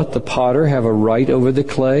does not the potter have a right over the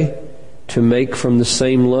clay to make from the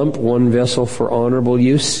same lump one vessel for honorable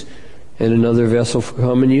use and another vessel for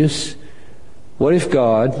common use? What if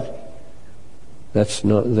God, that's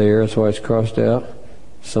not there, that's why it's crossed out.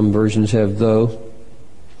 Some versions have though.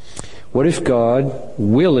 What if God,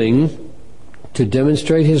 willing to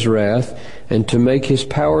demonstrate His wrath and to make His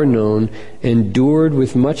power known, endured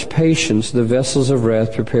with much patience the vessels of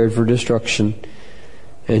wrath prepared for destruction,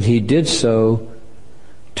 and He did so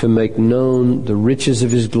to make known the riches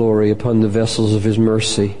of His glory upon the vessels of His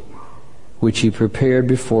mercy, which He prepared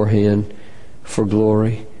beforehand for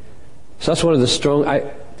glory. So that's one of the strong...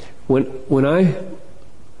 When I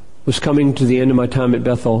was coming to the end of my time at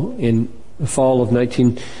Bethel in the fall of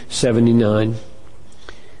 1979,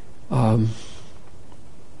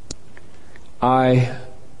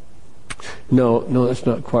 No, that's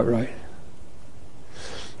not quite right.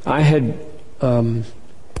 I had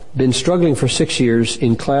been struggling for 6 years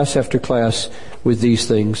in class after class with these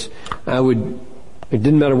things. It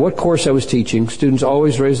didn't matter what course I was teaching, students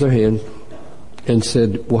always raised their hand. and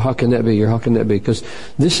said, well, how can that be, or how can that be? Because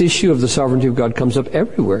this issue of the sovereignty of God comes up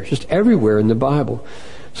everywhere, just everywhere in the Bible.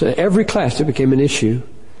 So every class it became an issue.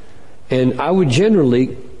 And I would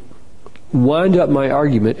generally wind up my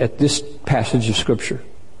argument at this passage of Scripture,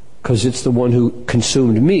 because it's the one who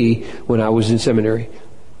consumed me when I was in seminary.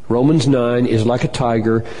 Romans 9 is like a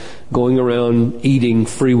tiger going around eating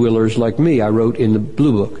freewheelers like me, I wrote in the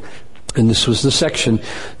Blue Book. And this was the section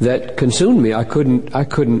that consumed me. I had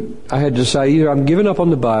to decide either I'm giving up on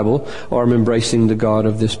the Bible or I'm embracing the God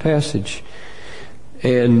of this passage.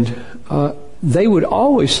 And they would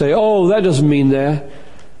always say, oh, that doesn't mean that.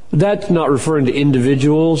 That's not referring to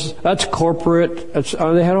individuals. That's corporate.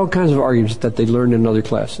 They had all kinds of arguments that they learned in other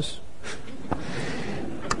classes.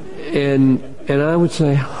 And I would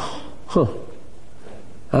say,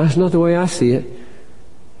 that's not the way I see it.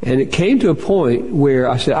 And it came to a point where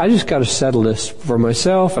I said, I just got to settle this for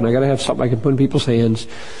myself, and I got to have something I can put in people's hands.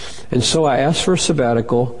 And so I asked for a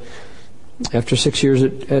sabbatical after 6 years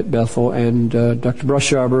at Bethel, and Dr.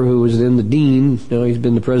 Brushaber, who was then the dean, now he's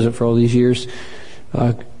been the president for all these years,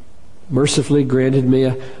 mercifully granted me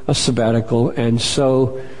a sabbatical. And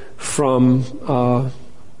so from, I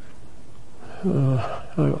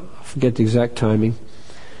forget the exact timing,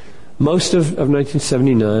 most of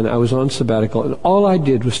 1979, I was on sabbatical, and all I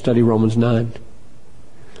did was study Romans 9.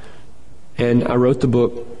 And I wrote the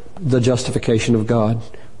book, The Justification of God,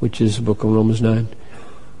 which is a book on Romans 9,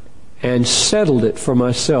 and settled it for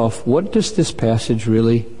myself. What does this passage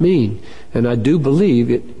really mean? And I do believe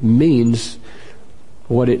it means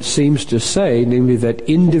what it seems to say, namely that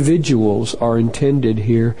individuals are intended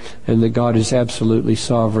here, and that God is absolutely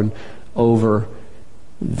sovereign over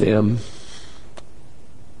them.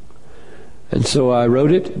 And so I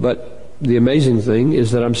wrote it, but the amazing thing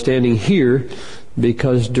is that I'm standing here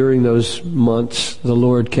because during those months the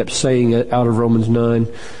Lord kept saying it out of Romans 9,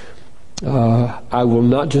 I will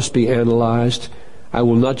not just be analyzed, I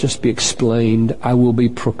will not just be explained, I will be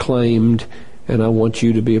proclaimed, and I want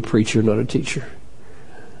you to be a preacher, not a teacher.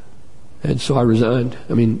 And so I resigned.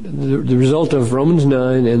 I mean, the result of Romans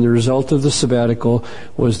 9 and the result of the sabbatical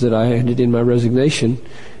was that I handed in my resignation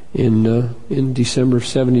in December of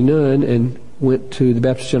 79 and went to the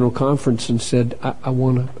Baptist General Conference and said, I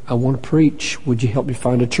want to preach. Would you help me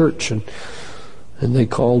find a church? And they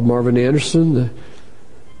called Marvin Anderson, the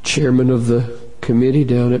chairman of the committee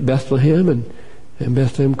down at Bethlehem, and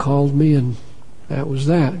Bethlehem called me, and that was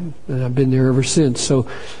that. And I've been there ever since. So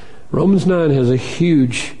Romans 9 has a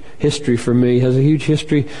huge history for me. It has a huge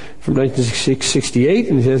history from 1968,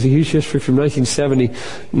 and it has a huge history from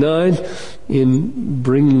 1979 in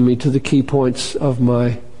bringing me to the key points of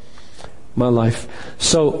my life.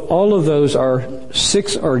 So all of those are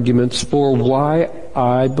 6 arguments for why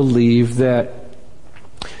I believe that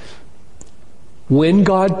when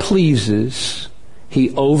God pleases,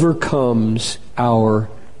 He overcomes our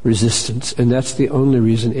resistance. And that's the only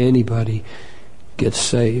reason anybody gets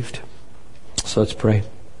saved. So let's pray.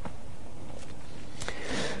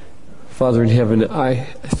 Father in heaven, I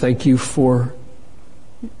thank you for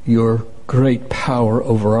your great power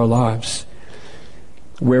over our lives.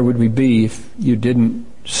 Where would we be if you didn't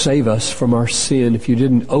save us from our sin, if you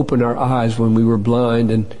didn't open our eyes when we were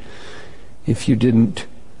blind, and if you didn't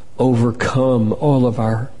overcome all of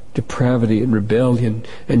our depravity and rebellion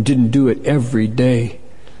and didn't do it every day?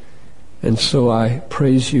 And so I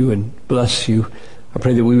praise you and bless you. I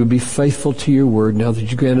pray that we would be faithful to your word now, that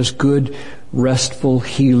you grant us good, restful,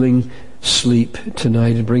 healing sleep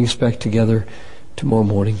tonight and bring us back together tomorrow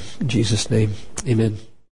morning. In Jesus' name, amen.